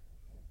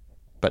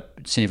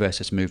 But Cineverse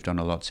has moved on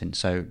a lot since.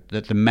 So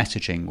the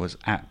messaging was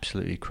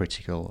absolutely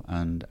critical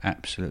and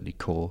absolutely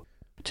core.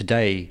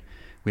 Today,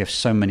 we have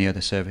so many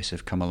other services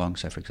have come along.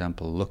 So, for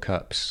example,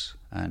 lookups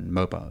and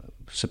mobile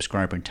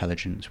subscriber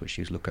intelligence, which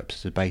use lookups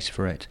as a base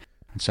for it,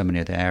 and so many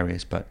other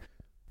areas. But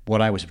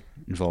what I was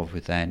involved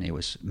with then, it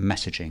was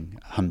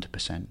messaging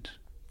 100%.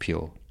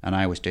 Pure, and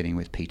I was dealing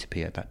with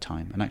P2P at that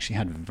time, and actually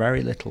had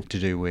very little to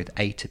do with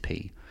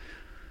A2P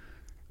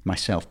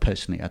myself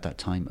personally at that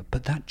time.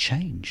 But that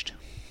changed.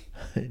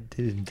 It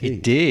did indeed.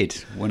 It did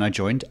when I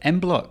joined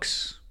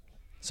Mblocks.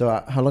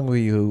 So how long were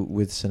you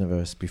with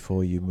Cineverse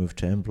before you moved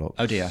to Mblocks?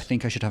 Oh dear, I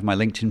think I should have my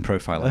LinkedIn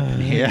profile open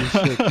here.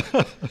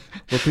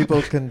 Well,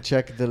 people can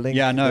check the link.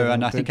 Yeah, no,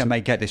 and I think I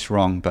may get this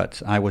wrong,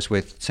 but I was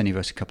with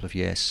Cineverse a couple of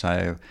years,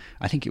 so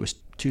I think it was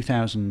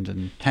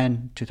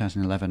 2010,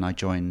 2011, I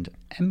joined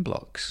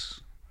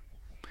Mblocks,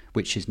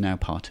 which is now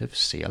part of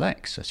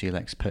CLX. So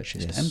CLX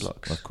purchased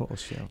Mblocks. Of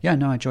course, yeah. Yeah,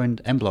 no, I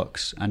joined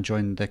Mblocks and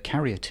joined the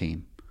carrier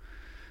team,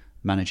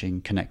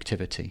 managing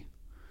connectivity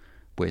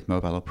with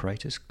mobile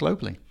operators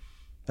globally.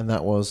 And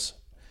that was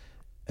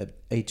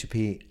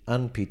A2P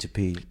and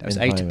P2P? That was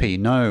A2P.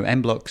 No,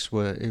 Mblocks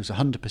it was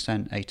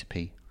 100%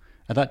 A2P.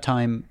 At that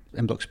time,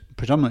 Mblocks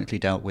predominantly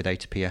dealt with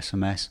A2P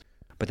SMS,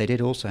 but they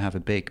did also have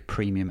a big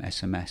premium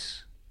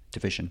SMS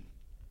division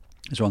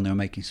as well, and they were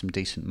making some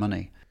decent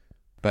money.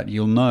 But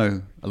you'll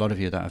know, a lot of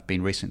you that have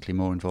been recently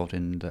more involved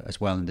in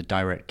the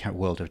direct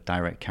world of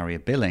direct carrier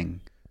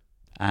billing,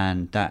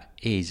 and that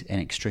is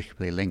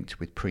inextricably linked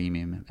with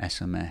premium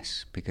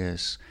SMS,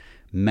 because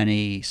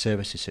many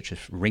services such as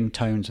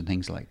ringtones and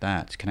things like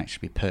that can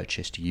actually be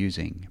purchased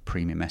using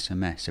premium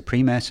SMS. So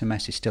premium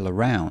SMS is still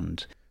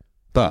around,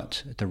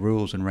 but the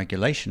rules and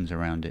regulations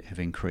around it have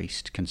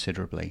increased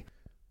considerably.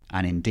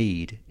 And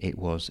indeed, it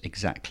was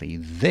exactly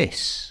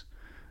this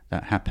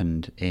that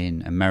happened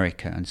in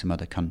America and some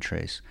other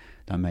countries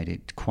that made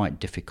it quite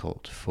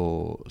difficult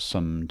for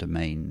some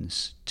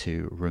domains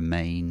to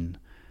remain,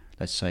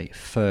 let's say,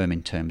 firm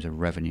in terms of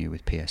revenue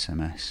with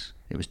PSMS.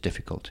 It was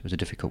difficult. It was a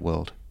difficult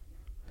world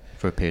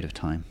for a period of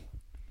time.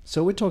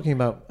 So we're talking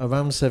about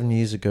around 7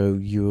 years ago,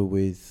 you were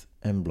with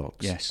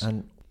Mblocks. Yes.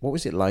 And what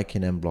was it like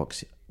in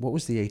Mblocks? What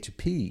was the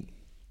A2P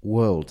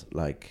world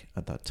like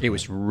at that time? It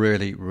was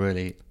really,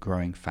 really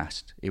growing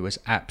fast. It was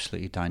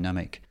absolutely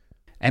dynamic.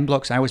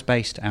 Mblocks, I was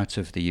based out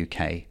of the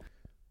UK,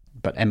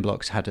 but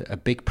Mblocks had a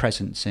big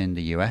presence in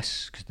the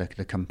US because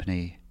the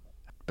company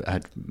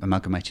had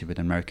amalgamated with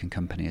an American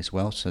company as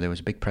well. So there was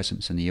a big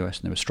presence in the US,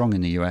 and they were strong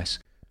in the US.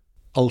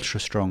 ultra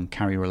strong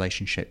carrier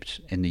relationships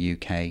in the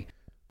UK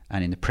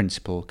and in the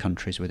principal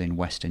countries within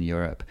Western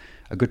Europe,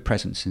 a good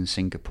presence in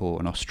Singapore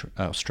and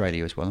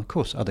Australia as well, of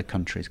course other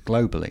countries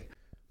globally,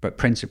 but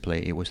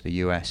principally it was the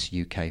US,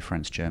 UK,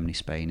 France, Germany,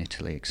 Spain,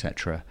 Italy,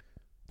 etc.,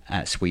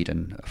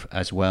 Sweden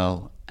as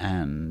well,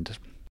 and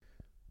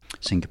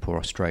Singapore,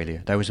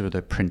 Australia. Those were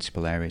the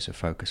principal areas of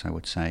focus, I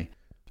would say.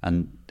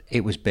 And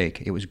it was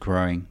big, it was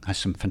growing, has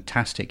some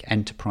fantastic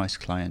enterprise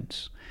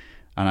clients,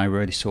 and I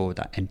really saw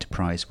that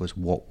enterprise was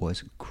what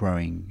was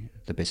growing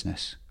the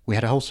business. We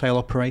had a wholesale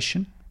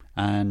operation,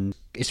 and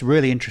it's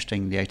really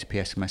interesting, the A2P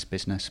SMS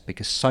business,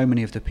 because so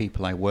many of the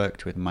people I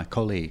worked with, my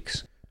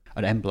colleagues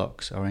at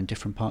mBlocks, are in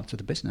different parts of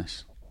the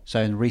business.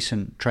 So in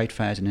recent trade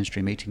fairs and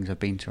industry meetings I've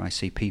been to, I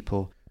see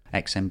people,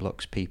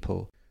 ex-mBlocks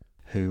people,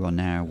 who are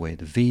now with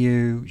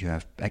VU. You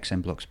have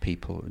ex-mBlocks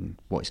people in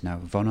what is now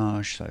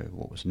Vonage, so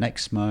what was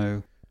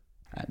Nexmo,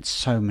 and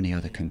so many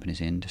other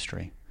companies in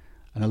industry.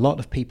 And a lot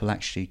of people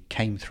actually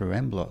came through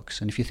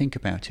mBlocks. And if you think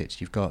about it,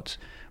 you've got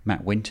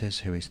Matt Winters,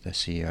 who is the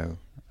CEO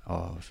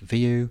of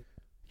VU.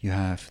 You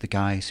have the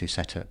guys who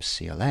set up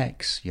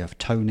CLX. You have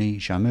Tony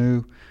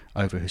Jamu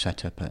over who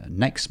set up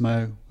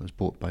Nexmo, was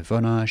bought by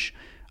Vonage,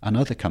 and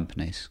other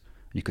companies.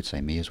 And you could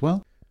say me as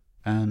well.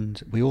 And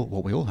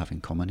what we all have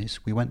in common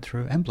is we went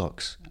through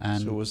mBlocks.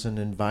 And so it was an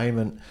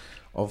environment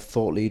of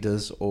thought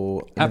leaders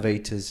or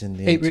innovators in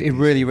the it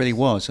really, really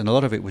was. And a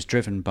lot of it was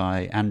driven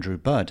by Andrew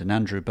Budd. And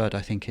Andrew Budd,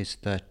 I think, is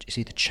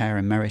he the chair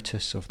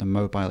emeritus of the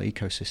Mobile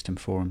Ecosystem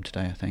Forum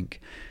today, I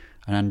think.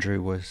 And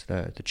Andrew was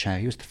the chair.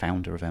 He was the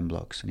founder of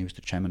mBlocks, and he was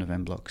the chairman of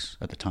mBlocks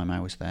at the time I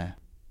was there.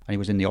 And he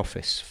was in the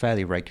office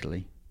fairly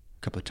regularly,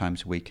 a couple of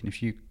times a week. And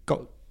if you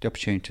got the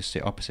opportunity to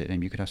sit opposite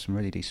him, you could have some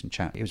really decent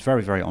chat. It was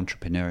very, very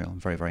entrepreneurial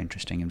and very, very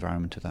interesting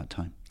environment at that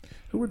time.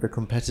 Who were the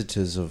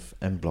competitors of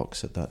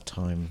mBlocks at that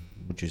time,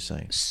 would you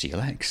say?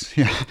 CLX,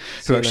 yeah,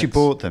 who actually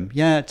bought them.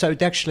 Yeah, so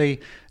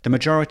actually the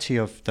majority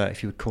of the,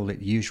 if you would call it,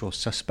 the usual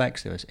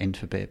suspects, there was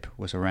Infobip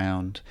was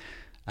around,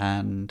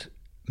 and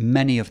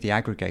many of the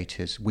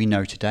aggregators we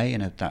know today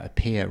and that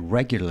appear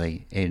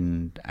regularly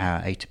in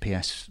our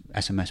A2P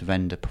SMS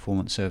vendor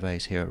performance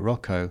surveys here at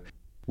Rocco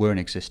were in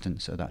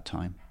existence at that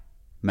time.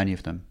 Many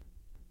of them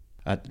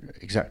at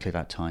exactly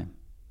that time.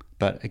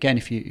 But again,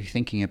 if you're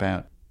thinking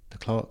about the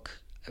clock,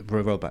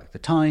 roll back the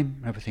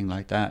time, everything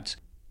like that,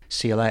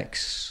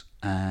 CLX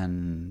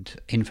and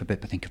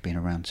Infobip I think have been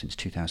around since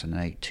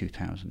 2008,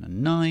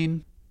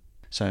 2009.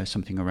 So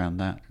something around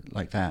that,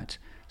 like that.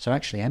 So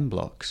actually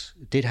mBlocks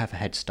did have a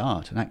head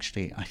start, and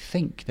actually I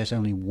think there's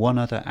only one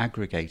other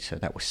aggregator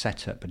that was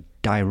set up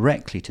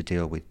directly to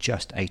deal with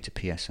just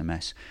A2P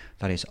SMS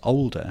that is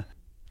older,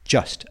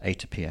 just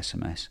A2P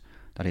SMS,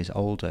 that is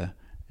older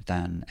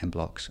than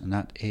mBlocks, and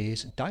that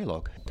is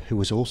Dialog, who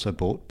was also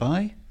bought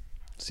by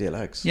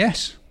CLX.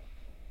 Yes.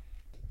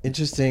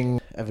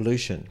 Interesting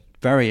evolution.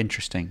 Very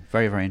interesting.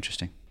 Very, very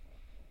interesting.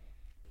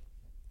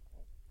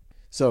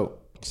 So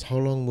how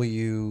long were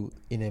you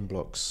in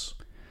mBlocks?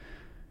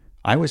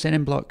 I was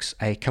in mBlocks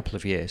a couple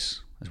of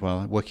years as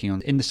well,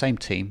 working in the same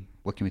team,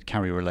 working with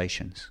carrier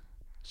relations.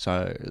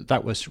 So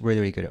that was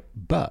really, really good.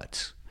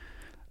 But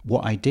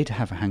what I did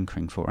have a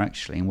hankering for,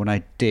 actually, and what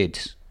I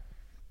did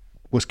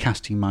was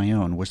casting my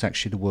own, was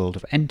actually the world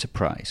of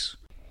enterprise.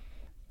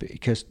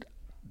 Because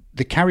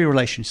the carrier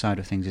relation side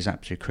of things is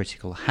absolutely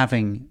critical.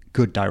 Having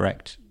good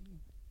direct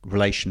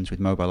relations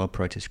with mobile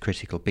operators is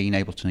critical. Being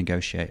able to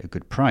negotiate a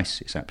good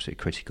price is absolutely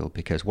critical,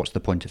 because what's the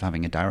point of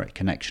having a direct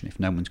connection if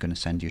no one's going to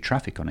send you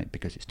traffic on it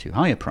because it's too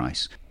high a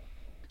price?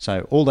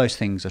 So all those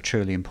things are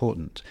truly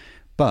important.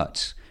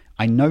 But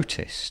I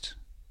noticed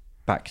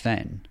back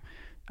then,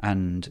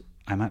 and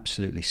I'm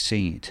absolutely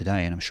seeing it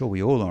today, and I'm sure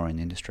we all are in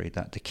the industry,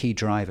 that the key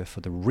driver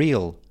for the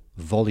real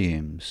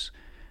volumes,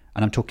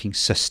 and I'm talking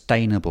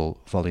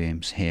sustainable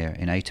volumes here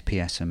in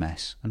A2P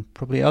SMS and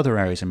probably other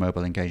areas of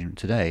mobile engagement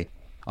today,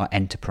 are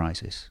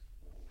enterprises.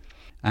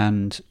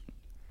 And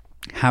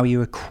how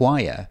you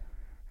acquire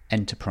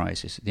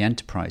enterprises, the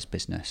enterprise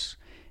business,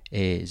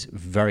 is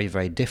very,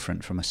 very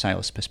different from a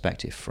sales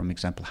perspective. For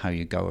example, how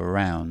you go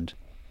around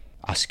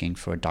asking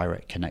for a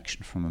direct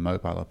connection from a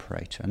mobile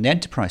operator. And the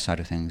enterprise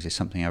side of things is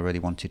something I really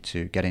wanted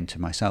to get into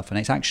myself. And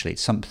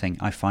it's something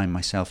I find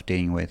myself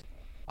dealing with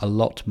a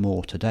lot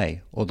more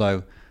today.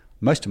 Although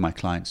most of my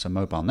clients are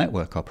mobile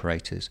network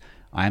operators,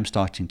 I am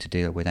starting to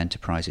deal with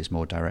enterprises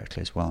more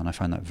directly as well. And I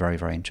find that very,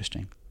 very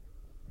interesting.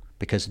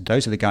 Because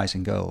those are the guys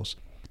and girls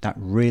that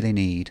really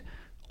need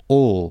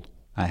all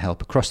our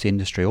help across the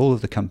industry. All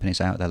of the companies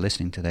out there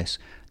listening to this,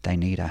 they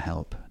need our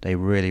help. They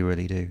really,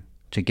 really do,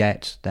 to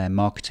get their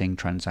marketing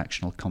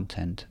transactional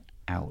content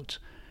out.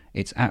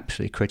 It's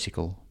absolutely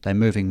critical. They're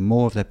moving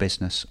more of their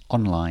business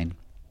online.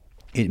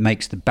 It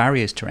makes the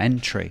barriers to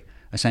entry,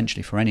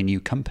 essentially for any new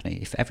company,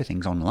 if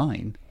everything's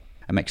online,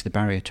 it makes the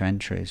barrier to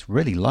entry is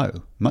really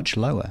low, much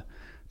lower,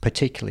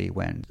 particularly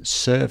when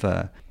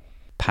server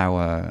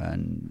power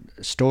and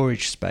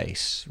storage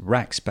space,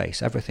 rack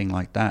space, everything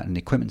like that, and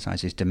the equipment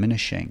size is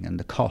diminishing and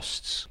the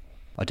costs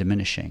are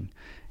diminishing.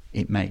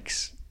 It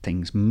makes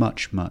things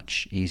much,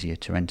 much easier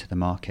to enter the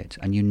market.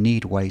 And you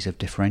need ways of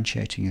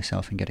differentiating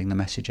yourself and getting the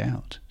message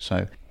out.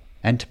 So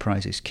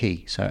enterprise is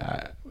key. So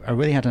I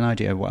really had an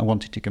idea of what I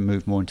wanted to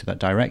move more into that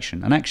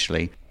direction. And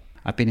actually,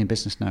 I've been in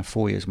business now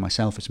 4 years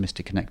myself as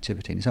Mr.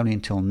 Connectivity. And it's only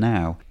until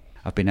now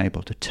I've been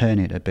able to turn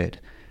it a bit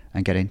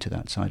and get into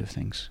that side of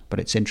things. But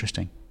it's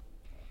interesting.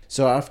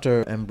 So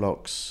after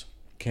M-Blocks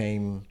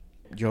came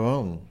your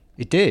own.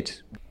 It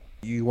did.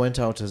 You went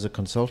out as a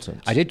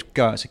consultant. I did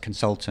go out as a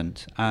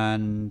consultant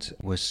and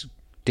was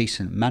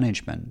decent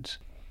management.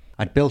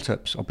 I'd built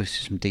up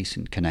obviously some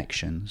decent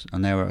connections,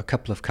 and there were a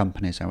couple of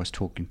companies I was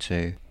talking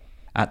to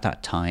at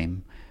that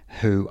time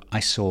who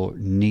I saw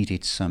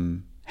needed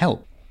some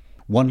help.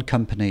 One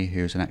company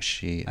who was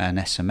actually an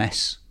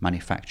SMS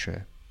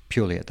manufacturer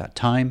purely at that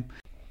time,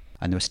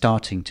 and they were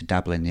starting to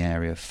dabble in the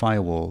area of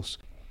firewalls.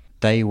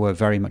 They were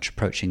very much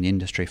approaching the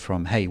industry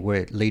from, hey,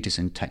 we're leaders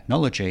in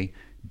technology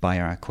by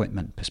our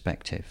equipment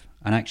perspective.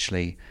 And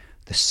actually,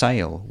 the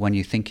sale, when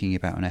you're thinking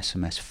about an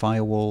SMS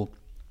firewall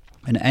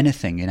and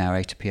anything in our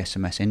A2P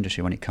SMS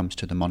industry when it comes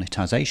to the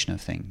monetization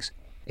of things,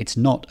 it's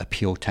not a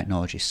pure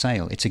technology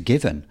sale. It's a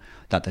given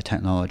that the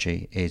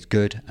technology is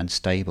good and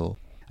stable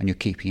and you're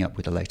keeping up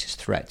with the latest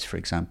threats, for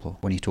example,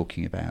 when you're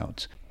talking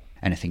about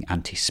anything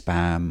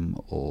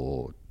anti-spam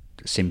or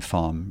SIM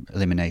farm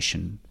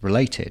elimination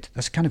related.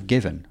 That's kind of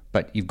given,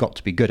 but you've got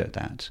to be good at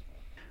that.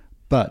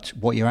 But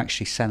what you're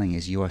actually selling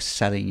is you are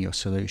selling your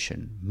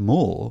solution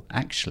more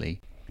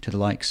actually to the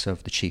likes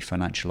of the chief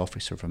financial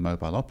officer of a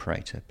mobile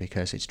operator,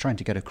 because it's trying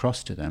to get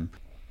across to them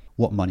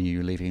what money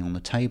you're leaving on the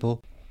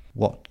table,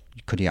 what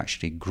could you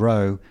actually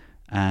grow,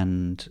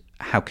 and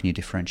how can you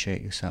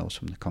differentiate yourselves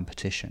from the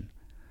competition.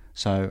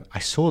 So I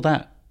saw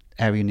that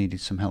area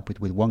needed some help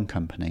with one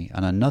company,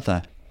 and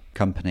another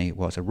company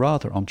was a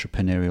rather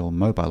entrepreneurial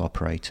mobile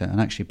operator, and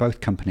actually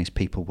both companies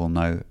people will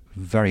know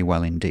very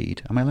well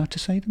indeed. Am I allowed to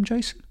say them,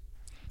 Jason?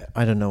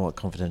 I don't know what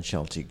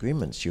confidentiality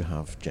agreements you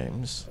have,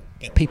 James.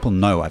 People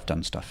know I've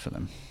done stuff for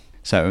them.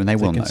 So they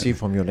will know. They can see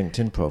from your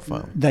LinkedIn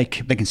profile. They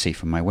can see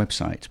from my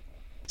website.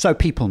 So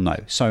people know.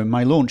 So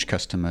my launch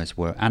customers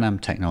were Anam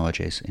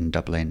Technologies in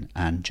Dublin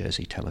and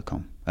Jersey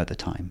Telecom at the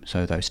time.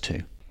 So those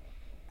two.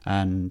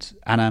 And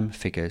Anam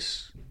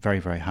figures very,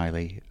 very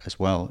highly as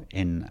well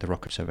in the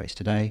Rocket surveys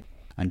today.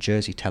 And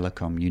Jersey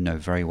Telecom, you know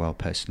very well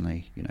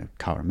personally. You know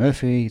Cara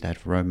Murphy, they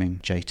have roaming,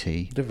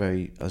 JT. They're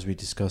very, as we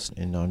discussed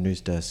in our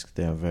news desk,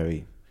 they are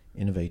very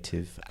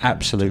innovative.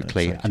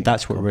 Absolutely. And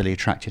that's what really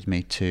attracted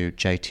me to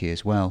JT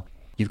as well.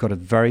 You've got a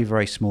very,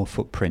 very small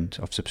footprint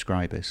of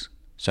subscribers.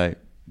 So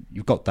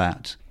you've got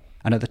that.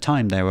 And at the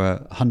time, they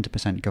were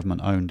 100%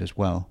 government owned as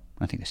well.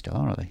 I think they still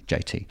are they?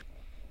 JT.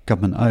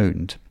 Government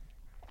owned.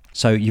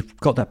 So you've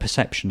got that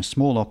perception, a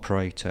small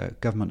operator,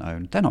 government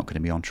owned. They're not going to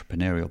be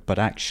entrepreneurial, but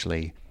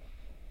actually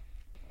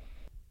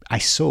I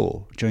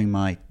saw during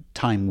my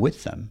time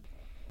with them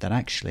that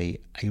actually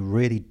a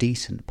really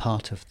decent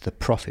part of the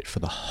profit for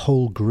the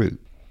whole group,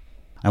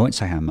 I won't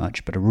say how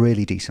much, but a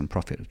really decent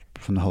profit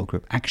from the whole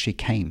group actually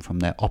came from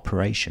their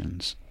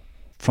operations,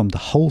 from the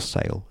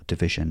wholesale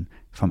division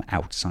from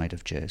outside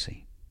of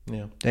Jersey.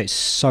 Yeah. It's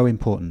so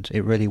important.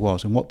 It really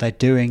was. And what they're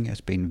doing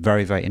has been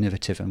very, very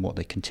innovative, and what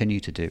they continue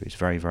to do is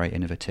very, very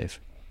innovative.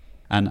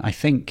 And I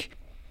think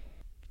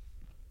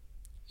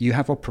you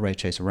have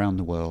operators around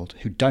the world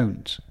who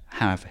don't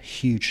have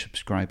huge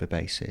subscriber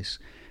bases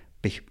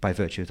by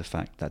virtue of the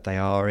fact that they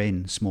are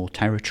in small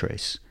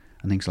territories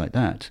and things like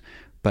that.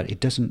 But it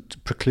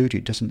doesn't preclude you,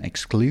 it doesn't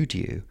exclude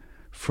you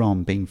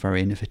from being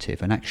very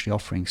innovative and actually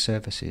offering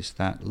services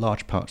that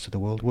large parts of the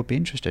world would be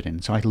interested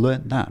in. So I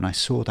learned that, and I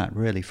saw that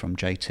really from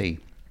JT.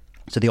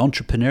 So the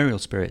entrepreneurial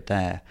spirit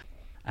there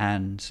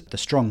and the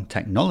strong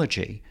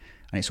technology,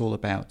 and it's all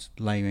about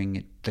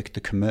layering the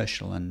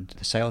commercial and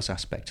the sales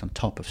aspect on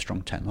top of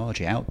strong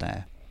technology out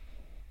there.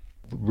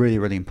 Really,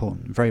 really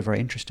important. Very, very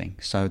interesting.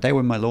 So they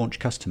were my launch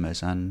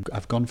customers, and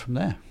I've gone from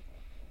there.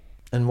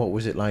 And what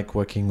was it like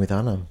working with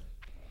Anam?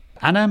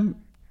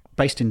 Anam,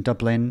 based in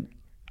Dublin,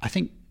 I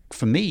think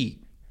for me,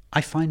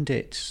 I find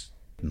it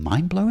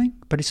mind-blowing,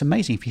 but it's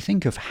amazing if you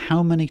think of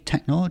how many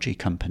technology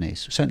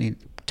companies, certainly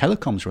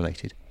telecoms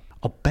related,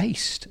 are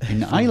based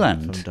in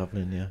Ireland. From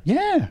Dublin, yeah.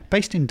 Yeah,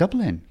 based in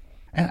Dublin.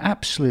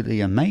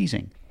 Absolutely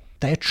amazing.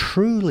 They are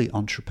truly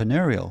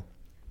entrepreneurial.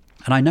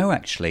 And I know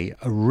actually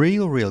a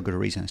real good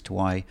reason as to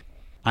why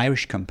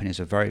Irish companies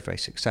are very, very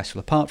successful,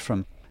 apart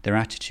from their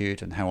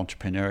attitude and how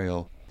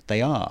entrepreneurial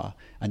they are.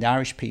 And the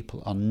Irish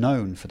people are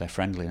known for their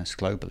friendliness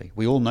globally.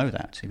 We all know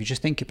that. If you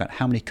just think about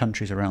how many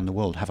countries around the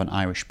world have an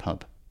Irish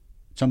pub,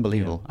 it's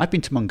unbelievable. Yeah. I've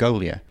been to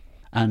Mongolia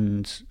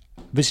and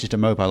visited a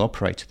mobile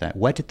operator there.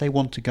 Where did they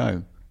want to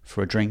go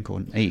for a drink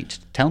or eat?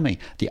 Tell me.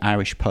 The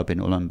Irish pub in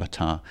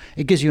Ulaanbaatar.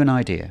 It gives you an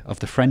idea of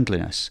the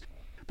friendliness.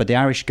 But the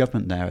Irish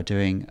government there are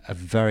doing a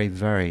very,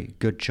 very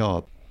good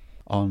job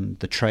on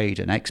the trade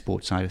and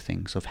export side of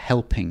things, of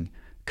helping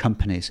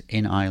companies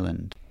in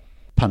Ireland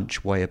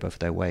punch way above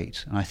their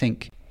weight. And I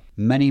think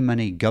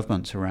many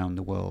governments around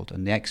the world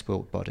and the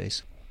export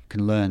bodies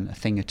can learn a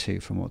thing or two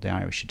from what the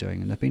Irish are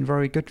doing. And they've been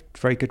very good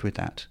with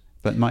that.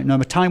 But my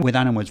time with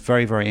Annan was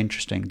very, very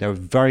interesting. They're a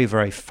very,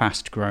 very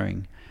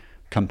fast-growing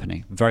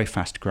company, very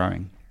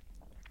fast-growing.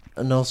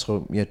 And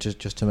also,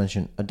 just to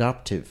mention,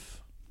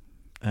 Adaptive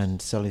and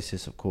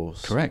Celicis, of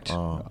course. Correct,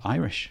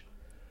 Irish.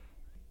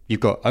 You've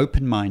got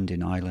OpenMind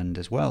in Ireland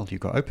as well.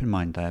 You've got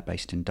OpenMind there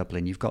based in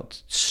Dublin. You've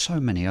got so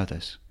many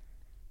others.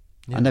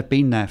 Yeah. And they've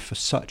been there for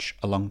such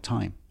a long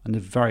time. And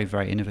they're very,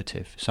 very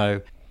innovative.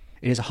 So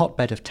it is a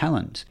hotbed of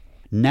talent.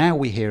 Now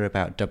we hear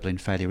about Dublin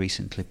fairly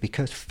recently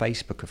because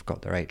Facebook have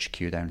got their HQ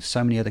there and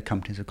so many other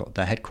companies have got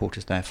their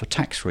headquarters there for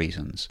tax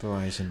reasons.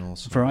 Verizon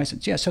also.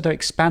 Verizon, yeah. So they're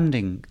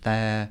expanding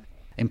their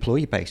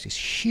employee base is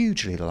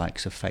hugely the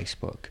likes of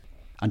Facebook.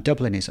 And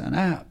Dublin is an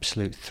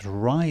absolute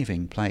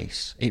thriving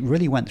place. It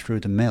really went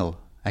through the mill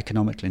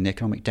economically in the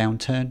economic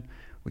downturn.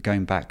 We're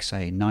going back,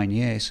 say, 9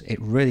 years.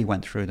 It really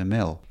went through the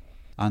mill.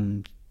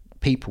 And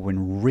people were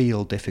in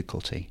real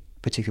difficulty,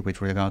 particularly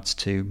with regards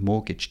to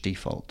mortgage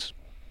defaults,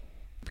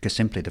 because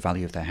simply the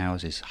value of their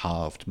houses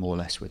halved more or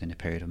less within a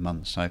period of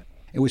months. So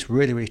it was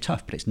really, really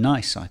tough. But it's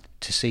nice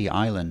to see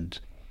Ireland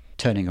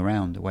turning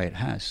around the way it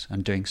has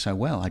and doing so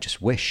well. I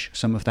just wish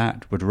some of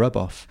that would rub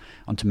off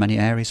onto many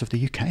areas of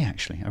the UK,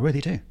 actually. I really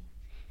do.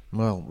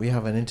 Well, we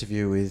have an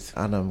interview with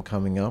Anam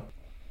coming up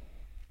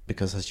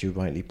because, as you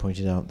rightly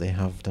pointed out, they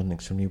have done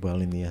extremely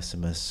well in the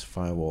SMS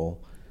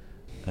firewall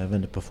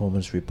vendor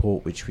performance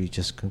report, which we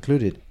just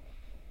concluded.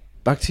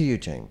 Back to you,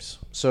 James.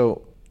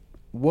 So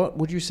what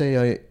would you say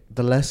are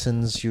the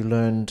lessons you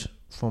learned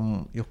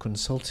from your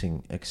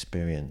consulting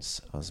experience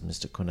as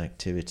Mr.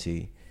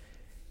 Connectivity?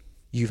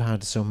 You've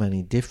had so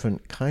many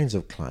different kinds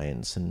of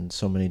clients and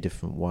so many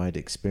different wide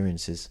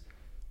experiences.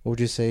 What would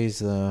you say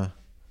is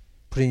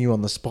putting you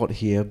on the spot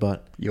here,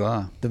 but you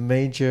are the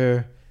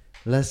major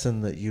lesson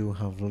that you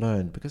have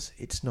learned, because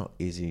it's not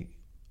easy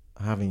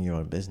having your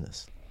own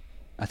business?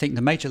 I think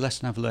the major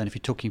lesson I've learned, if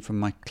you're talking from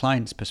my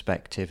client's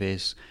perspective,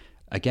 is,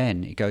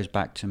 again, it goes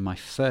back to one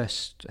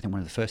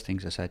of the first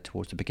things I said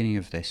towards the beginning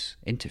of this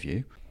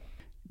interview: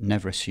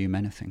 never assume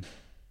anything.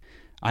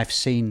 I've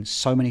seen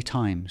so many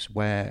times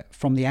where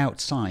from the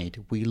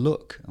outside we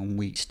look and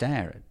we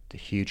stare at the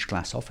huge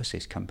glass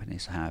offices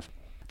companies have,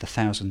 the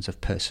thousands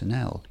of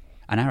personnel,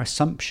 and our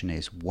assumption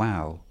is,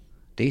 wow,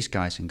 these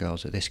guys and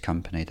girls at this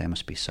company, they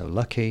must be so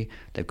lucky,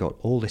 they've got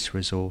all this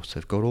resource,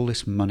 they've got all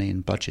this money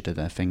and budget at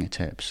their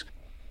fingertips,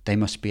 they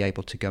must be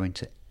able to go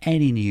into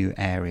any new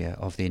area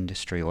of the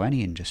industry or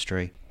any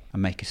industry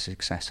and make a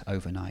success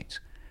overnight.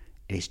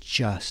 It is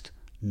just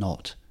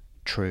not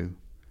true.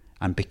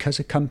 And because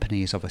a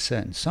company is of a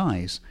certain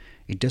size,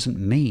 it doesn't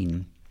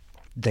mean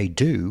they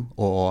do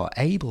or are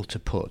able to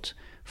put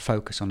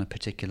focus on a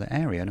particular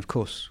area. And of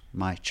course,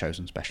 my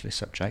chosen specialist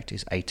subject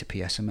is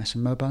A2P SMS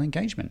and mobile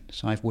engagement.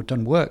 So I've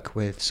done work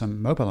with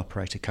some mobile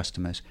operator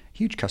customers,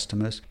 huge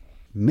customers,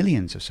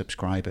 millions of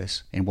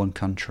subscribers in one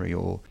country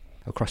or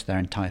across their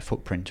entire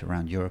footprint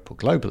around Europe or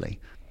globally.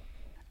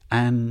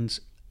 And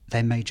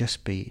there may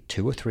just be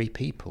 2 or 3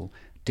 people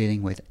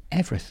dealing with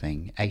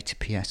everything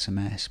A2P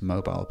SMS,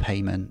 mobile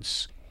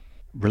payments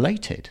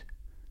related.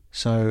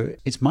 So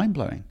it's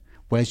mind-blowing.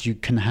 Whereas you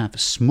can have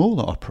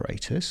smaller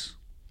operators,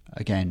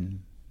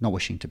 again, not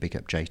wishing to big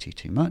up JT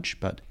too much,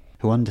 but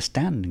who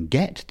understand and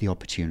get the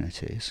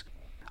opportunities,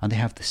 and they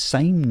have the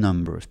same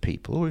number of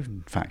people, or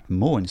in fact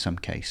more in some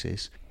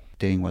cases,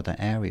 dealing with that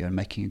area and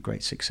making a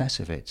great success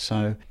of it.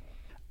 So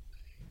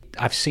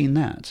I've seen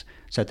that.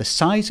 So the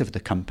size of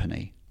the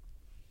company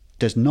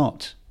does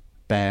not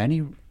bear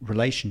any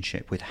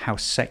relationship with how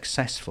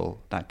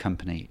successful that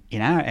company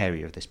in our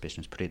area of this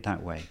business, put it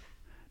that way,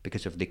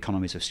 because of the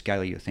economies of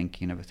scale you're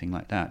thinking and everything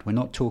like that. We're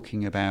not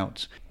talking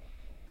about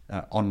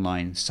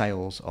online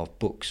sales of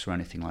books or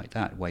anything like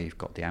that, where you've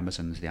got the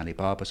Amazons, the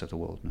Alibabas of the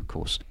world, and of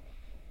course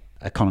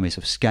economies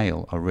of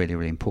scale are really,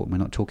 really important. We're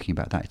not talking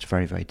about that. It's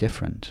very, very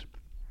different.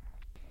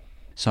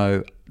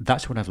 So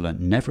that's what I've learned.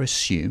 Never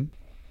assume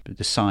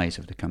the size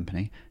of the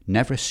company.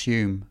 Never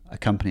assume a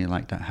company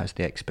like that has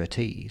the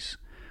expertise.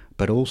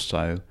 But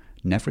also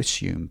never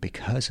assume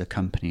because a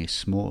company is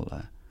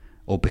smaller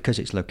or because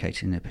it's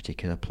located in a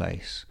particular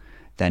place,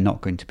 they're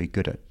not going to be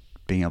good at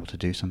being able to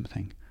do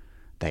something.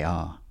 They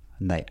are,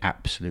 and they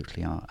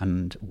absolutely are.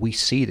 And we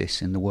see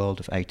this in the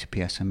world of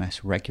A2P SMS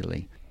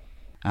regularly.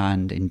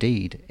 And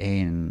indeed,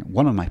 in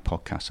one of my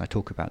podcasts, I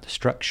talk about the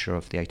structure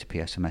of the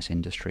A2P SMS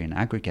industry and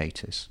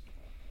aggregators.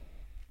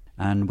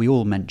 And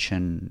we've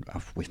mentioned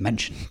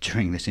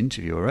during this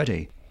interview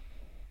already,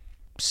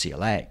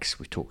 CLX,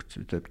 we talked,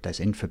 there's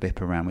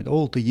Infobip around with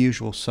all the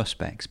usual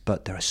suspects,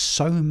 but there are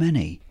so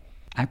many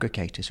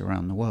aggregators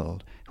around the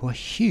world who are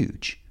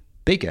huge,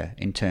 bigger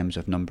in terms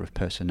of number of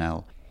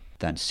personnel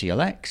than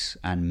CLX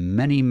and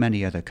many,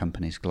 many other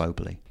companies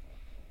globally.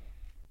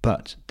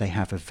 But they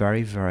have a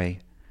very, very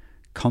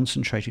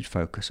concentrated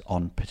focus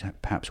on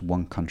perhaps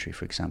one country,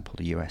 for example,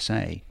 the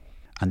USA,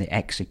 and they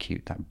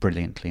execute that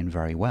brilliantly and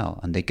very well.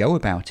 And they go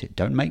about it,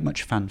 don't make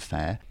much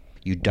fanfare.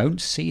 You don't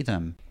see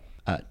them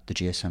at the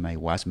GSMA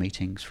WAS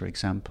meetings, for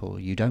example.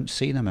 You don't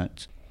see them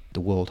at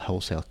the World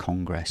Wholesale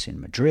Congress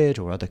in Madrid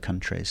or other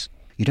countries.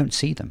 You don't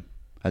see them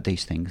at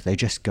these things. They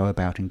just go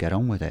about and get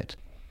on with it.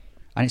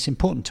 And it's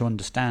important to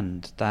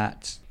understand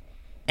that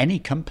any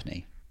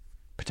company,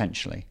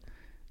 potentially,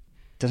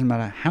 doesn't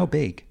matter how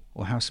big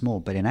or how small,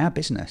 but in our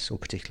business, or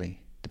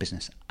particularly the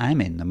business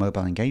I'm in, the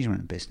mobile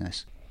engagement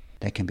business,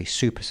 they can be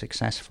super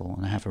successful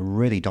and have a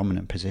really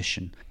dominant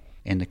position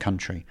in the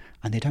country,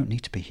 and they don't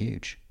need to be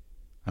huge.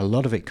 A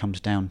lot of it comes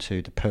down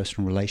to the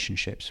personal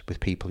relationships with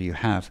people you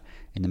have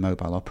in the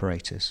mobile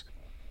operators.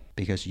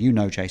 Because you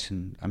know,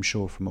 Jason, I'm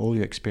sure from all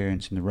your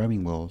experience in the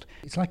roaming world,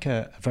 it's like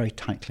a very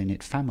tightly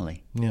knit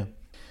family. Yeah.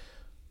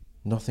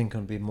 Nothing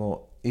can be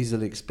more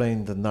easily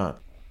explained than that.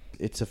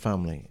 It's a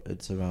family.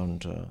 It's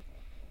around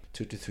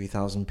 2,000 to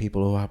 3,000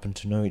 people who happen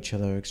to know each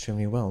other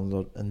extremely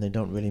well, and they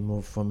don't really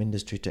move from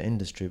industry to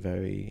industry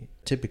very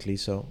typically.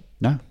 So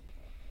No.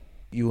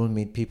 You will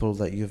meet people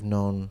that you've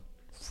known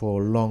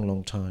for a long,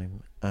 long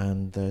time,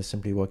 and they're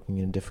simply working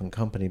in a different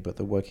company, but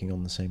they're working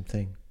on the same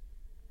thing.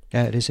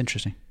 Yeah, it is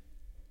interesting.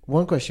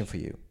 One question for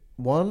you.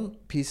 One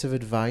piece of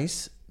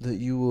advice that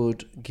you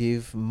would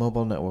give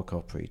mobile network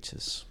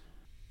operators.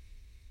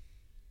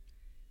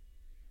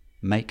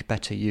 Make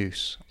better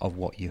use of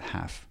what you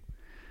have.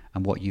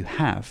 And what you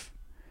have,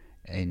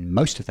 in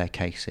most of their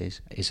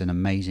cases, is an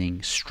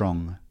amazing,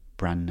 strong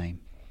brand name.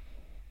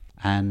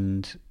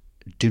 And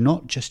do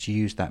not just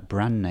use that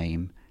brand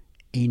name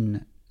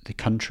in the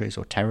countries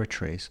or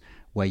territories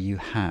where you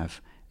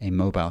have a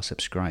mobile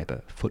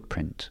subscriber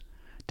footprint.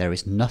 There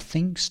is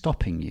nothing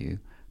stopping you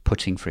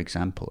putting, for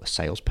example, a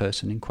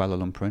salesperson in Kuala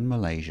Lumpur in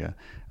Malaysia,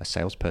 a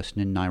salesperson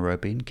in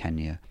Nairobi in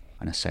Kenya,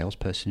 and a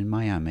salesperson in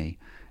Miami,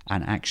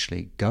 and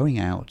actually going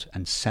out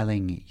and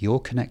selling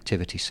your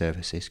connectivity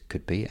services.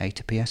 Could be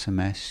A2P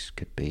SMS,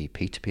 could be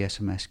P2P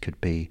SMS, could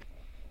be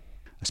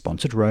a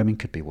sponsored roaming,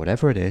 could be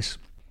whatever it is,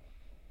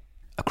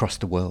 across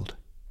the world.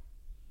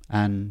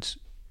 And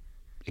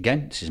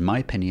again, this is my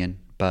opinion,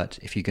 but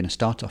if you're going to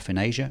start off in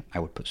Asia, I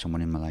would put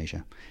someone in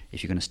Malaysia.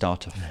 If you're going to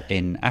start off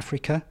in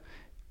Africa,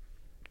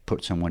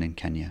 put someone in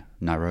Kenya,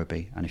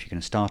 Nairobi. And if you're going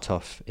to start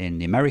off in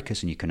the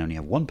Americas and you can only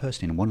have one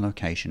person in one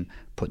location,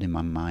 put them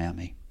in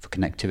Miami for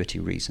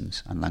connectivity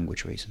reasons and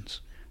language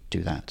reasons.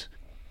 Do that.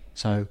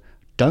 So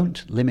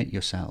don't limit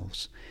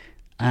yourselves.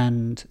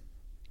 And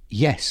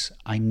yes,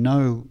 I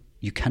know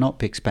you cannot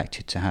be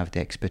expected to have the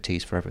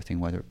expertise for everything,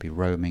 whether it be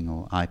roaming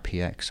or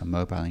IPX or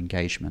mobile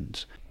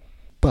engagement.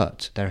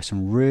 But there are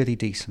some really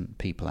decent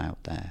people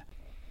out there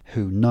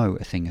who know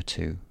a thing or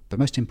two, but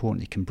most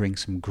importantly can bring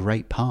some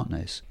great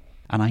partners.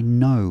 And I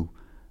know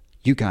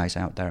you guys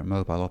out there at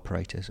mobile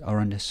operators are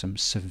under some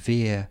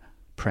severe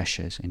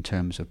pressures in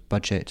terms of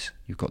budget.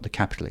 You've got the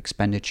capital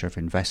expenditure of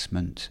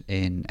investment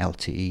in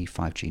LTE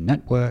 5G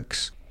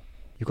networks.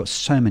 You've got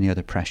so many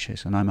other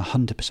pressures, and I'm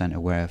 100%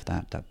 aware of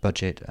that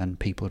budget and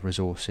people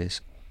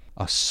resources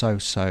are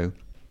so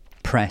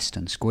pressed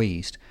and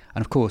squeezed.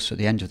 And of course, at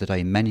the end of the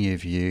day, many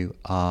of you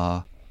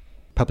are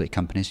public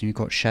companies and you've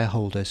got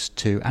shareholders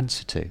to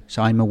answer to.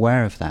 So I'm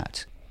aware of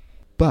that.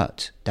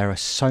 But there are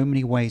so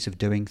many ways of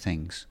doing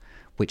things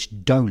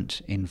which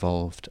don't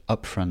involve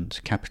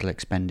upfront capital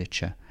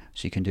expenditure.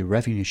 So you can do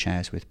revenue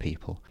shares with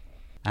people.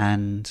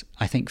 And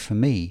I think for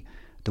me,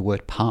 the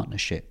word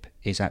partnership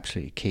is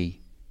absolutely key.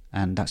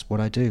 And that's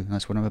what I do.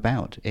 That's what I'm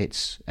about.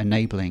 It's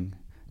enabling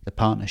the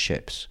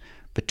partnerships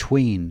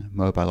between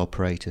mobile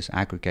operators,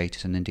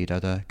 aggregators, and indeed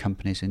other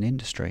companies in the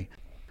industry.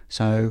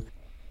 So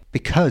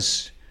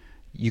because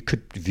you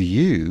could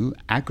view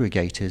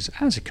aggregators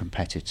as a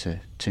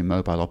competitor to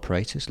mobile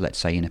operators, let's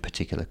say in a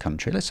particular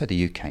country, let's say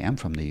the UK. I'm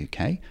from the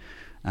UK,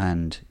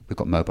 and we've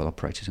got mobile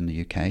operators in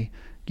the UK.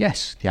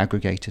 Yes, the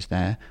aggregators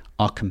there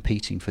are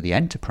competing for the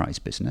enterprise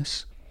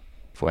business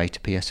for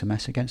A2P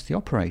SMS against the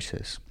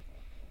operators.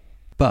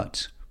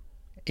 But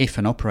if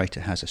an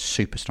operator has a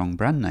super strong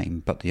brand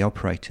name, but the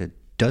operator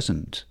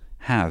doesn't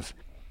have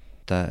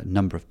the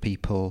number of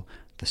people,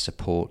 the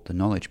support, the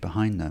knowledge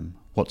behind them,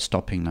 what's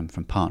stopping them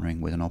from partnering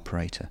with an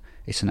operator?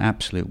 It's an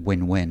absolute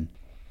win-win,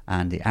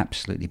 and it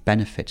absolutely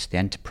benefits the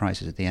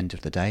enterprises at the end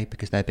of the day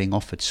because they're being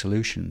offered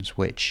solutions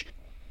which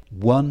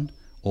one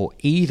or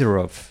either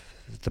of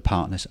the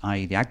partners,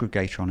 i.e. the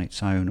aggregator on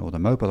its own or the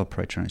mobile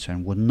operator on its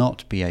own, will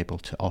not be able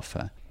to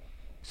offer.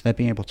 So they're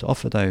being able to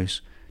offer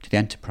those to the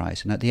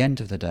enterprise, and at the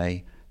end of the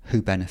day,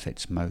 who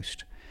benefits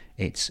most?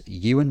 It's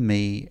you and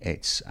me,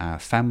 it's our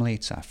family,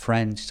 it's our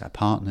friends, it's our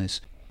partners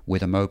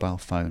with a mobile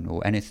phone,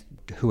 or anything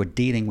who are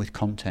dealing with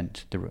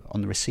content,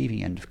 on the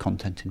receiving end of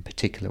content in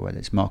particular, whether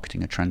it's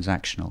marketing or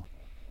transactional.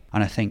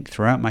 And I think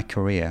throughout my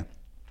career,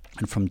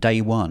 and from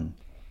day one,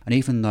 and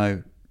even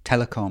though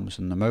telecoms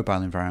and the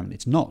mobile environment,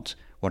 it's not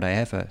what I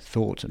ever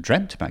thought or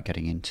dreamt about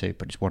getting into,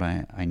 but it's what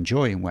I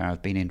enjoy and where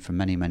I've been in for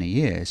many, many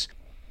years,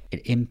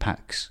 it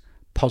impacts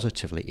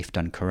positively, if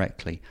done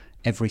correctly,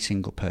 every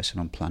single person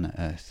on planet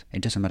Earth.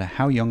 It doesn't matter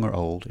how young or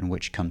old, in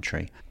which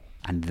country.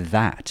 And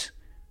that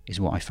is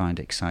what I find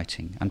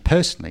exciting. And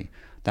personally,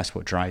 that's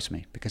what drives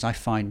me, because I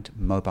find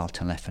mobile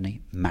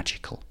telephony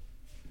magical.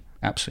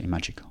 Absolutely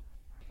magical.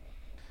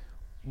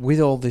 With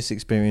all this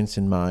experience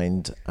in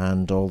mind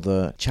and all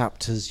the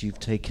chapters you've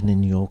taken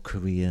in your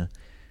career,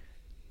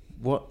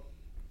 what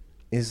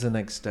is the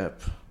next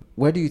step?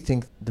 where do you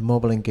think the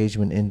mobile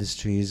engagement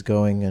industry is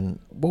going, and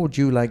what would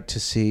you like to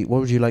see, what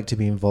would you like to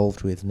be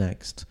involved with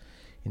next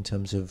in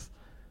terms of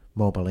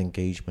mobile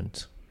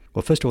engagement?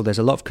 Well, first of all, there's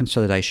a lot of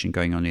consolidation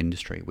going on in the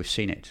industry. We've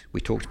seen it.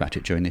 We talked about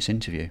it during this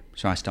interview.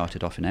 So I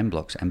started off in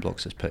mBlox.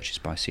 mBlox was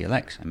purchased by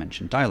CLX. I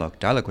mentioned Dialog.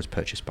 Dialog was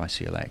purchased by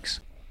CLX.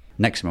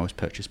 Neximo was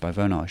purchased by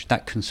Vonage.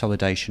 That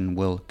consolidation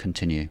will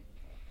continue.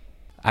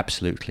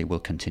 Absolutely will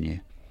continue.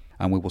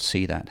 And we will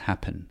see that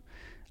happen.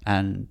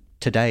 And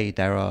today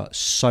there are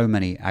so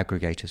many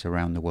aggregators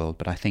around the world,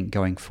 but I think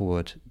going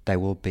forward there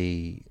will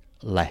be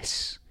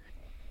less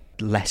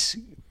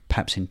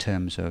perhaps in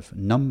terms of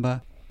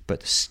number, but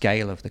the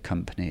scale of the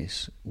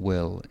companies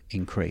will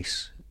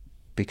increase,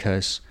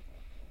 because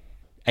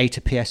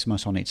A2P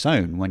SMS on its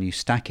own, when you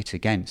stack it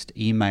against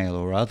email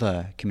or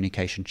other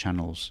communication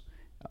channels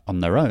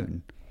on their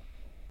own,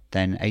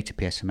 then A2P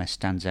SMS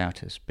stands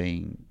out as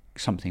being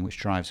something which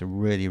drives a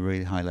really,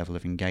 really high level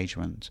of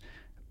engagement.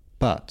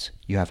 But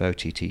you have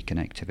OTT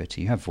connectivity,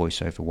 you have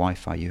voice over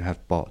Wi-Fi, you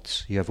have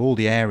bots, you have all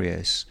the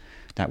areas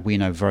that we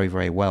know very,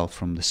 very well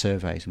from the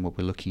surveys and what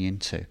we're looking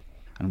into,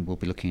 and we'll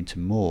be looking into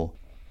more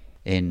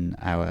in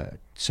our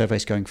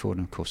surveys going forward,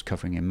 and of course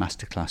covering in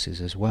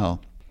masterclasses as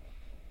well.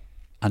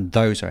 And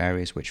those are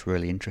areas which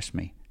really interest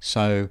me.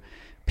 So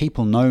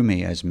people know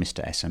me as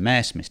Mr.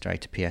 SMS, Mr.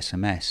 A2P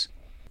SMS,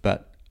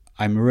 but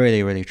I'm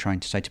really, really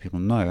trying to say to people,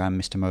 no, I'm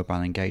Mr.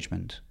 Mobile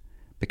Engagement,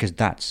 because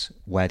that's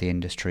where the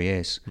industry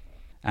is.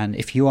 And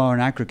if you are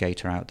an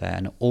aggregator out there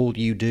and all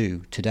you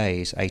do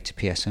today is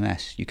A2P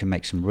SMS, you can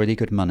make some really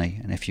good money.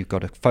 And if you've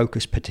got a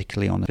focus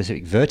particularly on a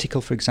specific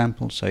vertical, for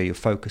example, so you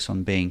focus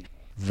on being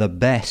the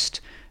best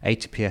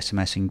A2P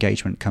SMS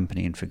engagement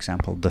company in, for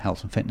example, the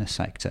health and fitness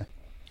sector,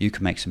 you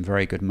can make some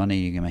very good money,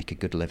 you can make a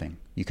good living.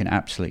 You can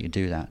absolutely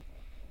do that.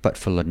 But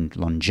for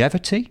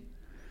longevity,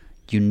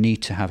 you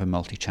need to have a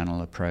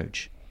multi-channel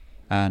approach.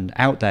 And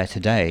out there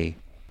today,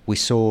 we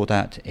saw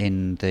that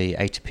in the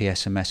A2P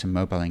SMS and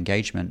mobile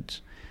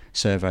engagement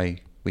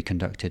survey we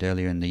conducted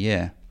earlier in the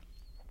year,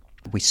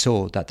 we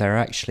saw that there are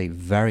actually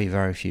very,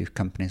 very few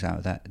companies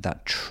out there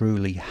that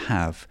truly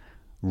have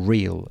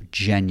real,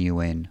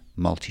 genuine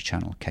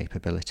multi-channel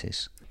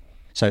capabilities.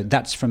 So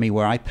that's for me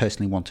where I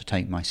personally want to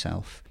take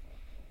myself.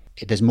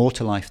 There's more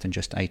to life than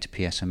just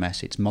A2P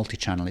SMS. It's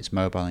multi-channel, it's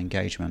mobile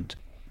engagement.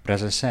 But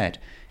as I said,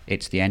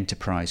 it's the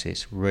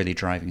enterprises really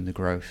driving the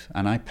growth.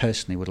 And I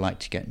personally would like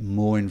to get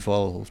more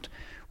involved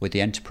with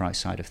the enterprise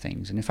side of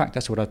things. And in fact,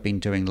 that's what I've been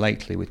doing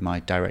lately with my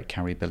direct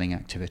carrier billing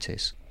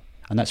activities.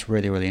 And that's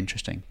really, really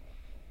interesting.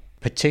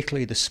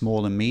 Particularly the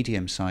small and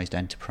medium-sized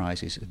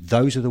enterprises,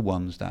 those are the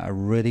ones that are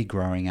really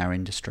growing our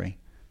industry.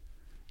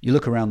 You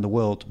look around the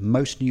world,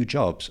 most new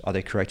jobs, are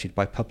they created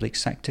by public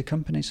sector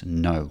companies?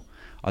 No.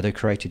 Are they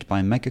created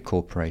by mega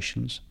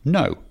corporations?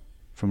 No.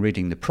 From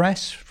reading the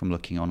press, from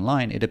looking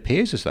online, it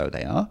appears as though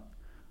they are,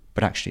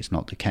 but actually it's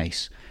not the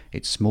case.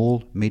 It's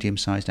small,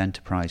 medium-sized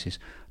enterprises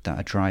that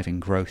are driving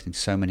growth in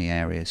so many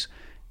areas.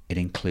 It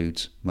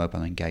includes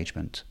mobile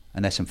engagement.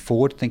 And there's some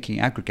forward-thinking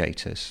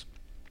aggregators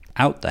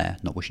out there,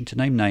 not wishing to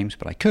name names,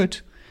 but I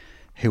could,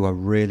 who are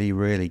really,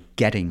 really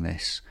getting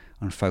this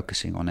and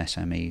focusing on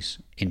SMEs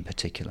in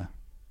particular.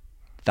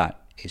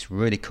 That is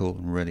really cool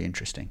and really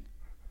interesting.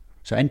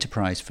 So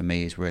enterprise for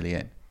me is really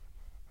it.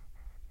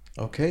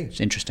 Okay.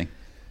 It's interesting.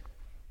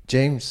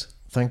 James,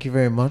 thank you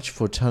very much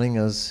for telling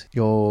us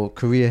your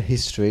career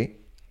history.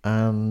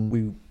 And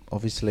we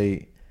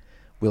obviously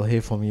will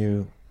hear from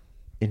you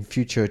in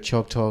future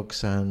Chalk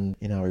Talks and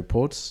in our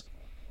reports.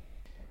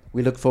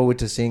 We look forward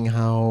to seeing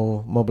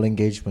how mobile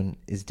engagement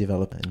is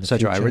developing in the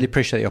future. I really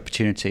appreciate the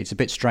opportunity. It's a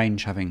bit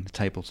strange having the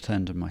tables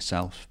turned on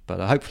myself, but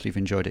hopefully you've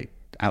enjoyed it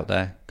out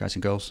there, guys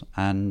and girls.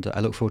 And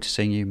I look forward to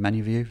seeing you, many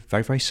of you,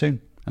 very, very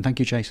soon. And thank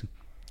you, Jason.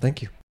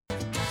 Thank you.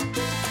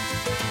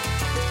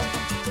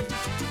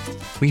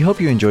 We hope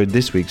you enjoyed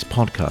this week's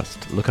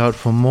podcast. Look out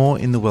for more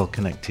in the Well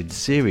Connected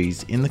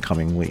series in the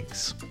coming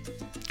weeks.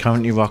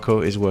 Currently,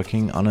 Rocco is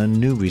working on a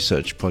new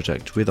research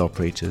project with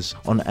operators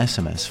on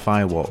SMS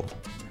Firewall.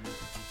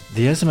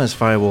 The SMS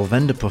Firewall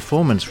Vendor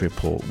Performance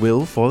Report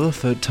will, for the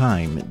third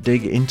time,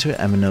 dig into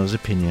MNO's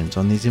opinions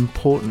on these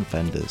important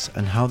vendors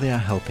and how they are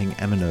helping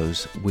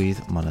MNOs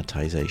with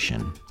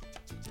monetization.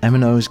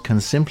 MNOs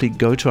can simply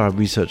go to our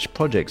research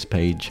projects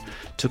page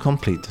to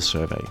complete the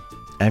survey.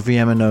 Every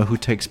MNO who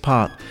takes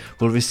part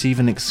will receive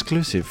an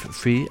exclusive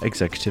free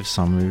executive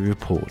summary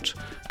report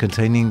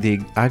containing the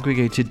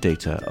aggregated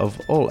data of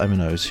all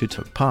MNOs who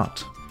took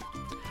part.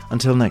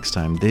 Until next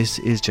time, this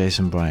is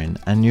Jason Bryan,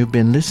 and you've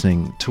been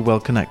listening to Well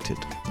Connected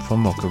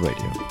from Mocha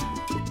Radio.